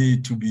tempt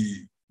me to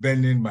be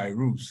bending my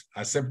rules.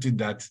 Accept it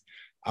that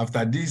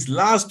after these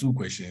last two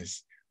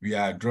questions, we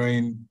are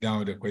drawing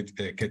down the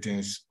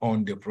curtains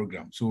on the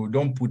program. So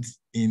don't put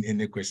in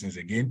any questions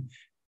again,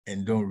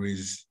 and don't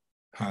raise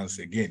hands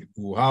again.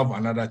 We'll have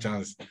another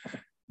chance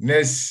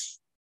next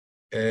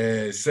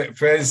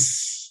second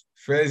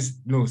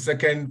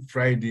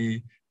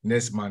Friday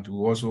next month.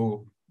 We'll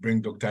also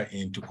bring Doctor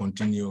in to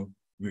continue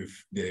with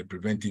the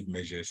preventive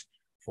measures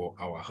for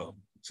our health.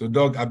 So,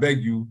 Doc, I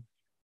beg you,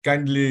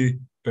 kindly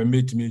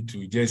permit me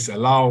to just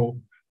allow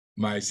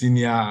my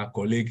senior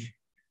colleague,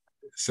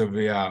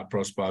 Sylvia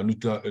Prosper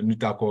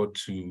Nutakor,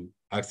 to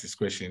ask this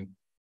question.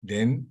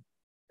 Then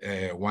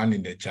one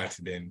in the chat,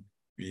 then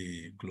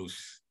we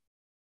close.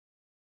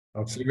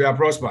 Okay. Sylvia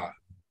Prosper.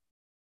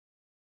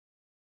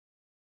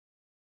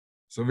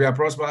 Sylvia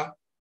Prosper?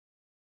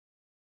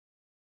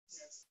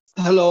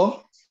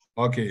 Hello.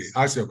 Okay,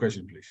 ask your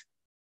question, please.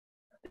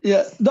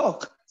 Yeah,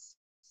 Doc,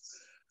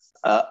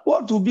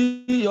 what will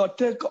be your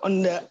take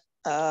on the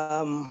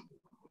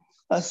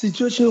a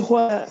situation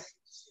where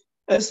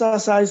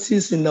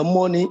exercises in the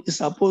morning is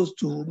supposed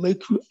to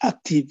make you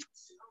active,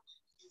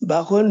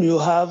 but when you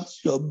have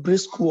your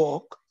brisk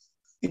walk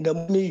in the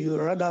morning, you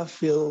rather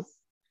feel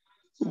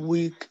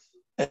weak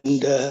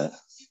and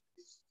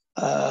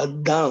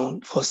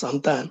down for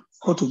some time?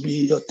 What will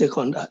be your take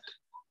on that?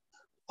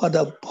 What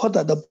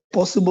are the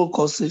possible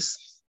causes,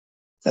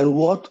 and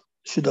what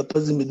should a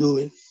person be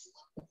doing?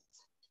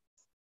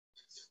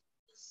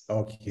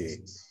 Okay,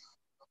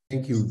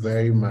 thank you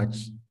very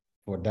much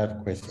for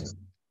that question.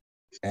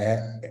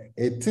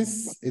 It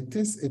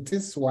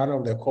is one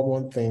of the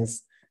common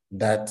things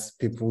that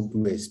people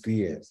do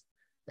experience,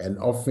 and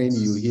often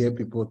you hear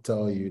people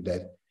tell you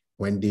that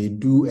when they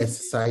do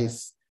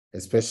exercise,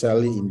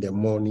 especially in the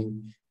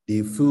morning,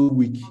 they feel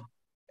weak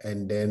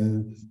and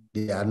then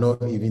they are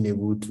not even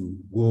able to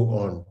go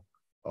on.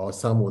 Or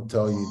some will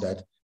tell you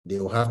that they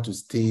will have to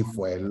stay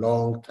for a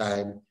long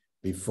time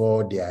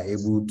before they are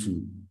able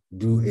to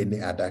do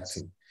any other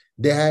thing.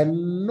 There are a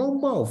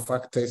number of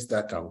factors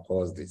that can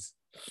cause this.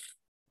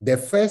 The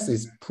first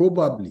is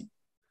probably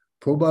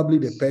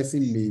the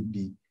person may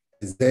be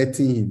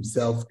exerting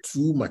himself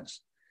too much.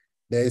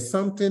 There is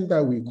something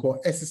that we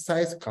call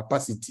exercise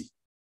capacity.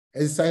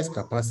 Exercise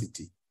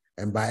capacity.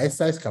 And by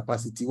exercise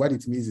capacity, what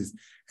it means is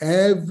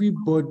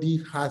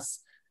everybody has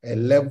a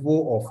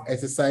level of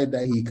exercise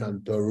that he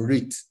can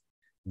tolerate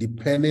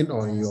depending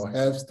on your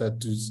health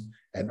status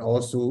and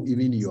also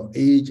even your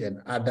age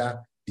and other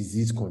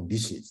disease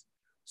conditions.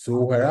 So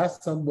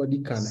whereas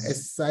somebody can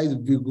exercise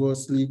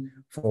vigorously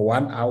for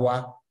 1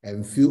 hour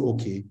and feel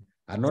okay,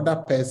 another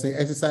person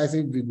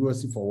exercising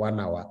vigorously for 1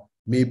 hour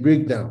may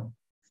break down.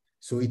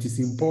 So it is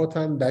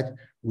important that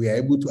we are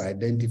able to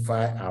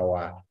identify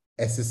our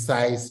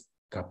exercise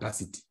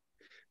capacity.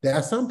 There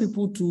are some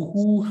people too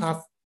who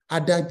have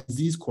other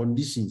disease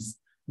conditions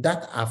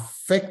that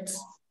affect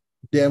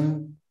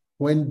them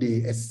when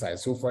they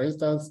exercise. So for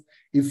instance,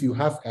 if you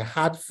have a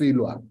heart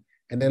failure,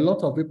 and a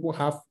lot of people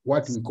have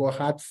what we call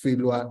heart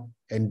failure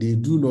and they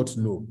do not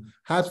know.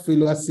 Heart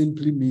failure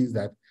simply means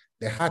that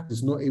the heart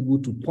is not able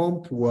to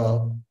pump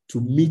well to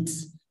meet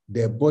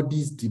the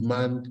body's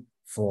demand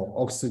for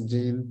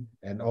oxygen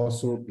and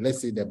also,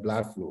 let's say, the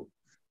blood flow.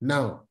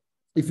 Now,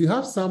 if you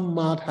have some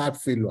mild heart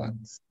failure,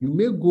 you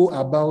may go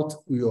about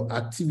your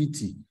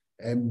activity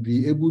and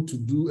be able to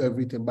do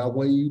everything. But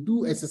when you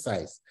do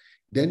exercise,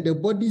 then the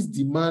body's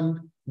demand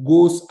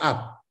goes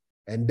up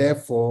and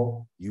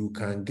therefore you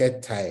can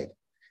get tired.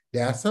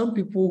 There are some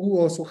people who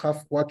also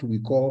have what we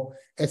call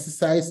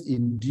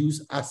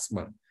exercise-induced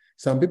asthma.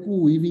 Some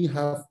people will even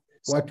have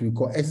what we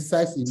call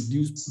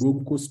exercise-induced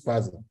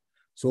bronchospasm.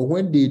 So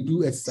when they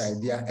do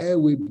exercise, their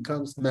airway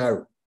becomes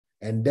narrow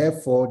and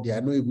therefore they are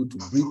not able to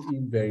breathe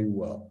in very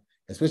well,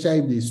 especially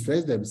if they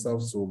stress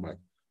themselves so much.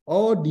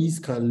 All these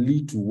can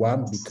lead to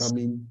one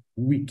becoming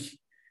weak.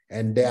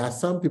 And there are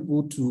some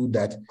people too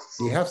that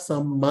they have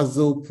some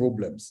muscle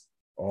problems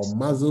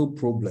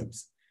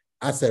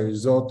as a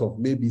result of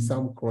maybe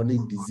some chronic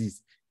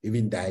disease.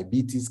 Even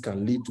diabetes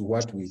can lead to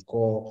what we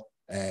call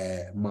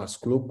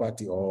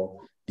musculopathy, or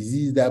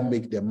disease that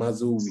make the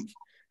muscle weak.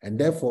 And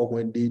therefore,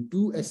 when they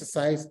do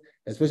exercise,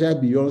 especially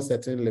beyond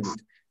certain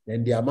limit,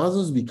 then their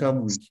muscles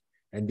become weak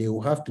and they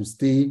will have to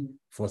stay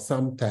for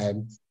some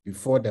time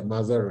before the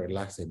muscle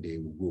relax and they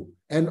will go.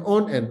 And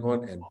on and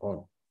on and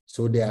on.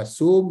 So there are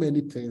so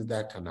many things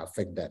that can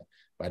affect that,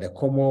 but the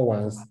common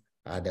ones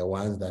are the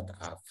ones that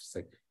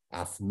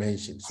I've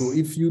mentioned. So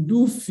if you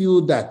do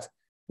feel that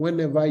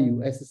whenever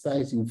you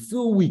exercise, you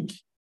feel weak,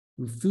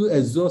 you feel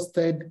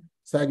exhausted,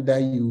 such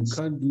that you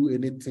can't do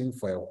anything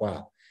for a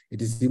while,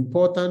 it is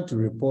important to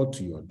report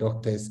to your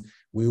doctors.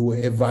 We will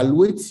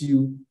evaluate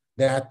you.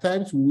 There are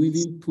times we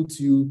even put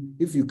you,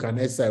 if you can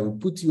exercise, we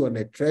put you on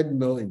a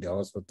treadmill in the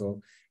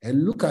hospital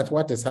and look at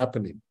what is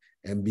happening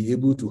and be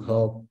able to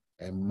help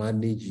and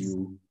manage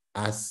you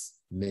as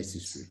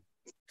necessary.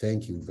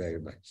 Thank you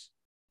very much.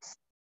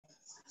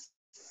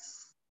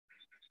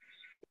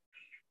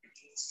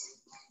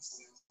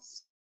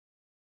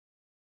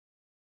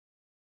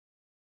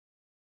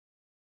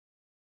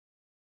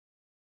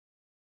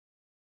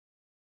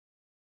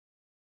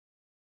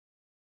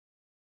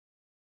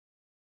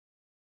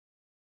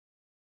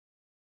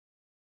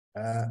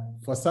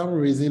 For some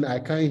reason, I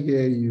can't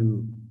hear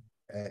you,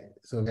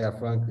 Sylvia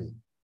Franklin.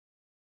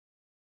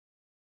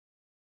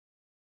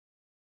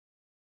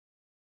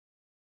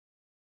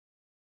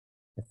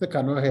 I still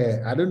cannot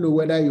hear. I don't know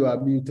whether you are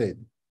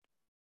muted.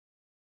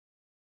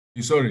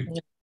 Sorry.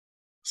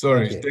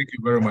 Sorry. Okay. Thank you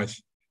very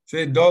much.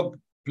 Say, Doc,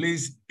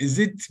 please, is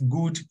it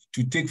good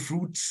to take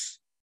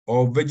fruits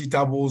or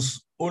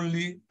vegetables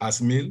only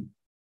as meal?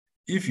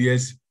 If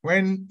yes,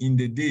 when in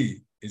the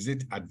day is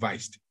it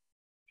advised?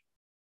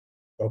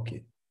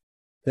 Okay.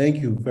 Thank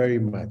you very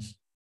much.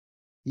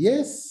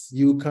 Yes,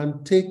 you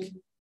can take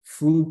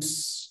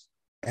fruits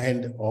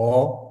and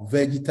or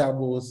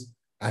vegetables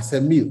as a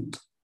meal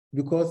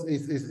because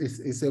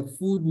it's a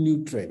food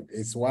nutrient.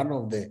 It's one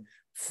of the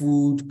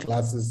food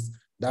classes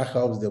that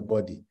helps the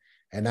body.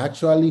 And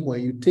actually,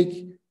 when you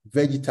take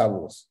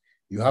vegetables,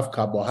 you have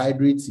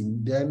carbohydrates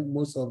in them,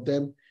 most of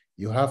them.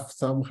 You have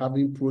some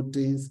having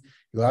proteins.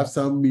 You have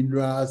some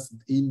minerals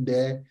in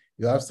there.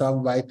 You have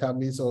some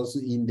vitamins also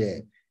in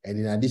there. And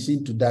in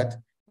addition to that,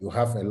 you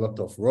have a lot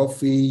of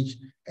roughage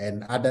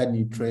and other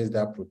nutrients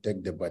that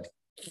protect the body.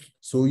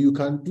 So you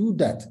can do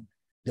that.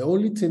 The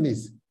only thing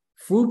is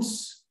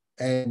fruits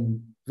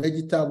and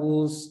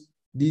vegetables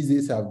these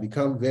days have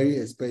become very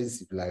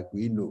expensive, like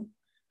we know.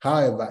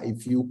 However,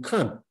 if you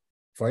can,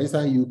 for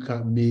instance, you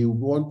may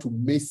want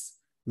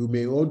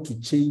to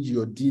change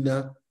your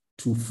dinner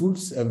to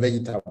fruits and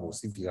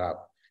vegetables if you have.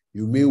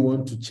 You may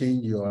want to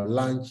change your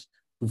lunch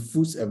to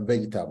fruits and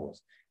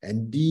vegetables.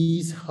 And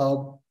these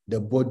help the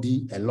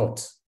body a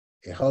lot.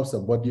 It helps the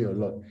body a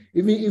lot.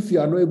 Even if you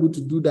are not able to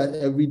do that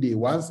every day,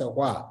 once a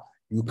while,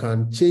 You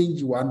can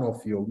change one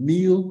of your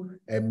meal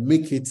and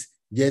make it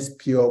just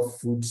pure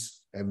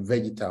fruits and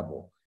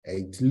vegetable.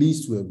 It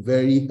leads to a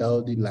very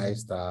healthy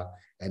lifestyle,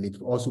 and it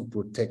also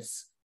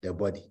protects the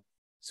body.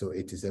 So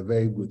it is a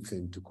very good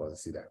thing to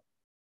consider.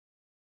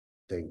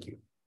 Thank you.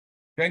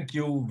 Thank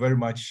you very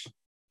much.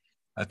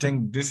 I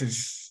think this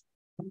is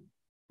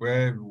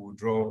where we will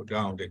draw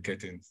down the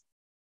curtains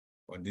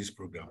on this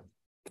program.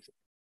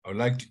 I would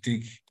like to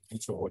take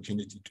this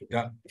opportunity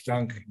to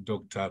thank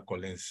Dr.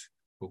 Collins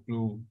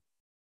Koklu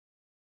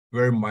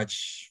very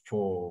much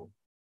for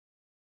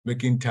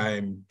making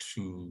time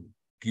to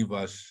give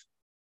us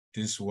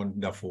this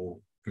wonderful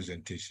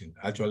presentation.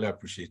 I actually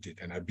appreciate it,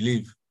 and I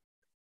believe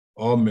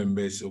all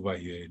members over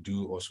here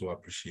do also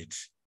appreciate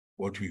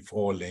what we've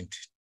all learned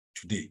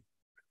today.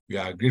 We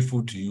are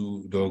grateful to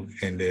you, Doc,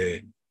 and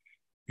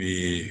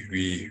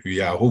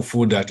we are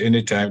hopeful that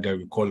any time that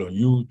we call on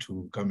you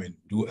to come and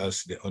do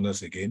us the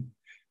honors again,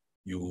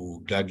 you will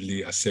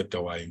gladly accept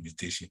our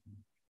invitation.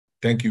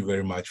 Thank you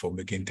very much for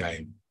making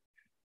time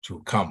to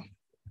come.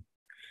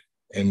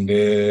 And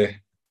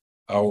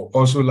I would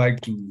also like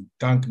to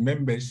thank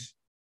members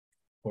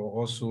for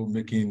also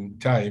making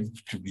time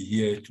to be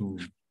here to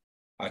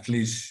at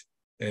least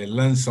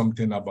learn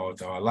something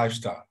about our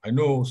lifestyle. I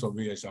know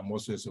surveyors, I'm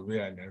also a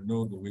surveyor, and I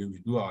know the way we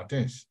do our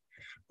things.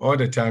 All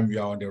the time we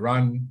are on the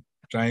run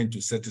trying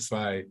to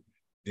satisfy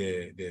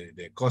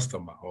the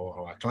customer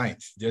or our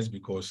clients just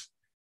because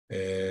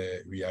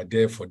we are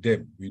there for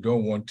them. We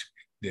don't want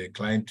the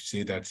client to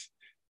say that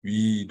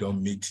we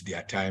don't meet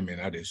their time and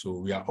others. So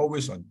we are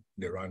always on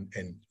the run,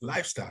 and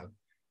lifestyle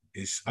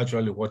is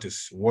actually what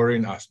is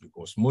worrying us,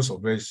 because most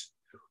of us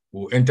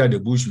will enter the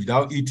bush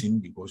without eating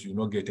because you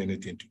don't get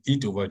anything to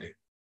eat over there.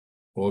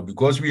 Or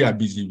because we are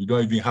busy, we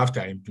don't even have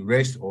time to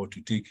rest or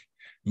to take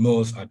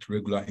meals at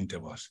regular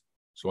intervals.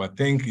 So I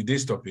think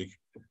this topic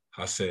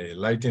has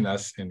enlightened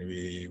us, and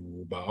we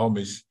will by all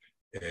means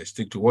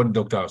stick to what the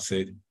doctor has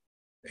said.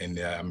 And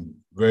I'm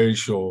very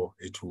sure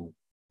it will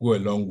go a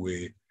long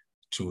way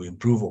to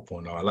improve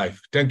upon our life.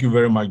 Thank you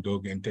very much,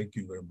 Doug, and thank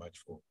you very much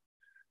for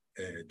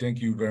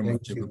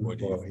everybody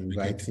for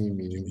inviting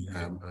me.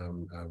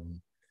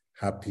 I'm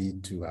happy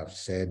to have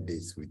shared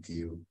this with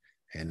you,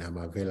 and I'm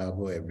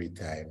available every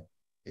time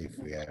if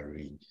we are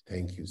reached.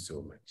 Thank you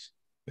so much.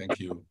 Thank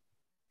you.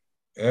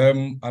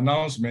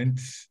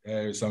 Announcements,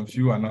 some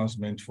few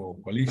announcements for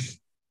colleagues.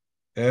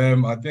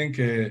 I think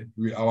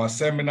our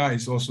seminar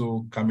is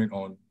also coming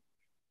on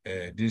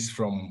this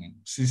from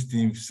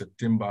 16th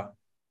September,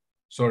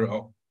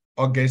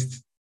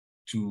 August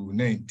to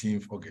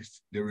 19th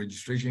August. The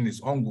registration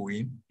is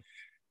ongoing.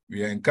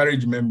 We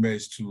encourage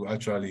members to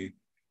actually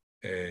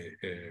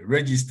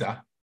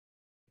register,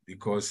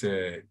 because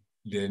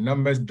the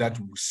numbers that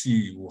we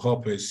see will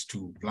help us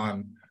to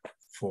plan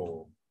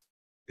for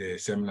the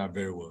seminar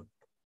very well.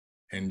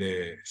 And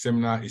the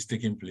seminar is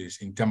taking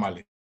place in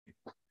Tamale.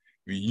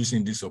 We're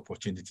using this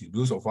opportunity.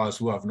 Those of us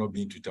who have not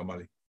been to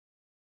Tamale,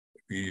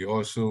 we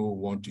also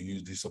want to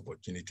use this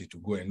opportunity to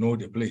go and know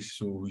the place.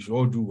 So we should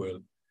all do well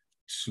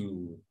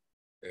to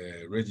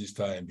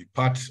register and be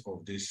part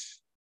of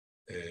this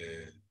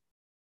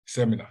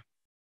seminar.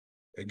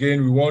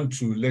 Again, we want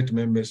to let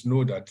members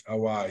know that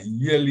our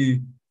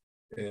yearly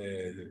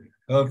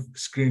health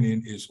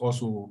screening is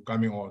also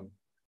coming on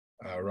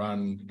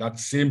around that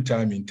same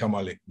time in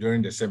Tamale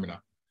during the seminar.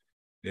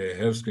 The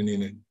health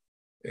screening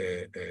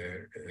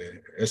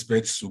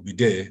experts will be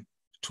there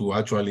to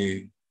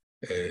actually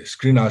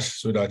screen us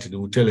so that they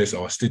will tell us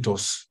our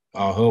status,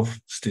 our health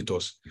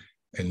status,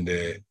 and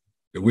the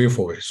way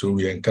forward. So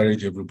we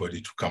encourage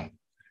everybody to come.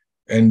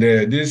 And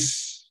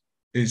this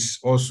is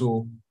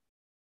also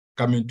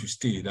coming to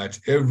stay, that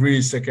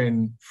every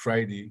second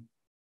Friday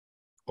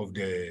of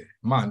the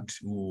month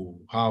we'll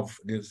have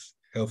this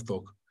health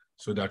talk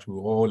so that we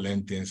all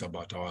learn things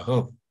about our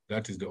health.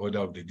 That is the order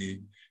of the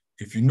day.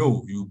 If you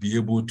know, you'll be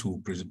able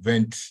to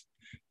prevent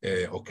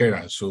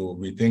occurrence. So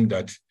we think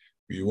that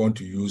we want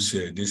to use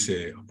this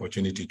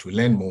opportunity to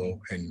learn more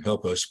and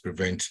help us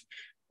prevent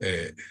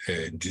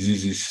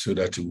diseases so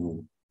that we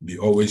will be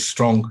always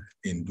strong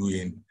in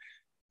doing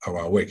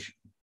our work.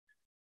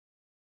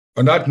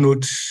 On that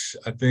note,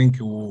 I think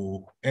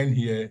we'll end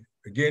here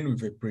again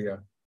with a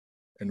prayer,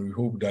 and we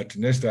hope that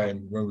next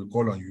time when we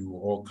call on you, you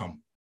will all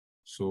come.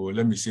 So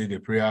let me say the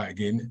prayer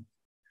again.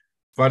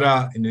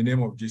 Father, in the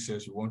name of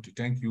Jesus, we want to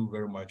thank you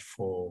very much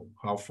for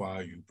how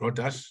far you brought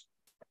us.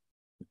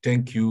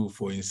 Thank you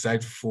for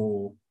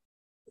insightful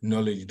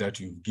knowledge that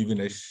you've given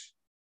us.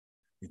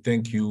 We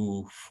thank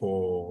you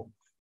for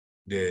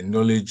the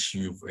knowledge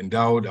you've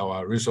endowed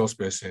our resource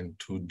person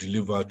to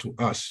deliver to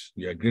us.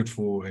 We are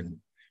grateful, and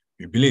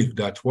we believe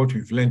that what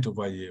we've learned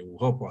over here will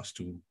help us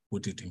to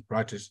put it in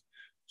practice,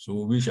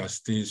 so we shall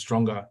stay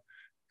stronger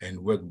and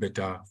work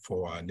better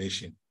for our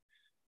nation.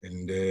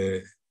 And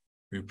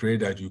we pray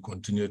that you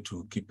continue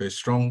to keep us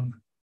strong,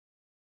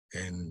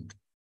 and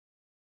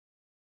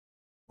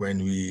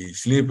when we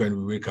sleep and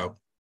we wake up,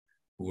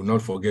 we will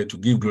not forget to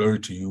give glory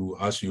to you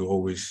as you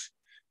always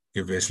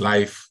give us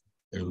life,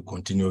 and we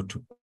continue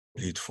to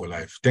lead for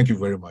life. Thank you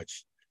very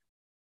much.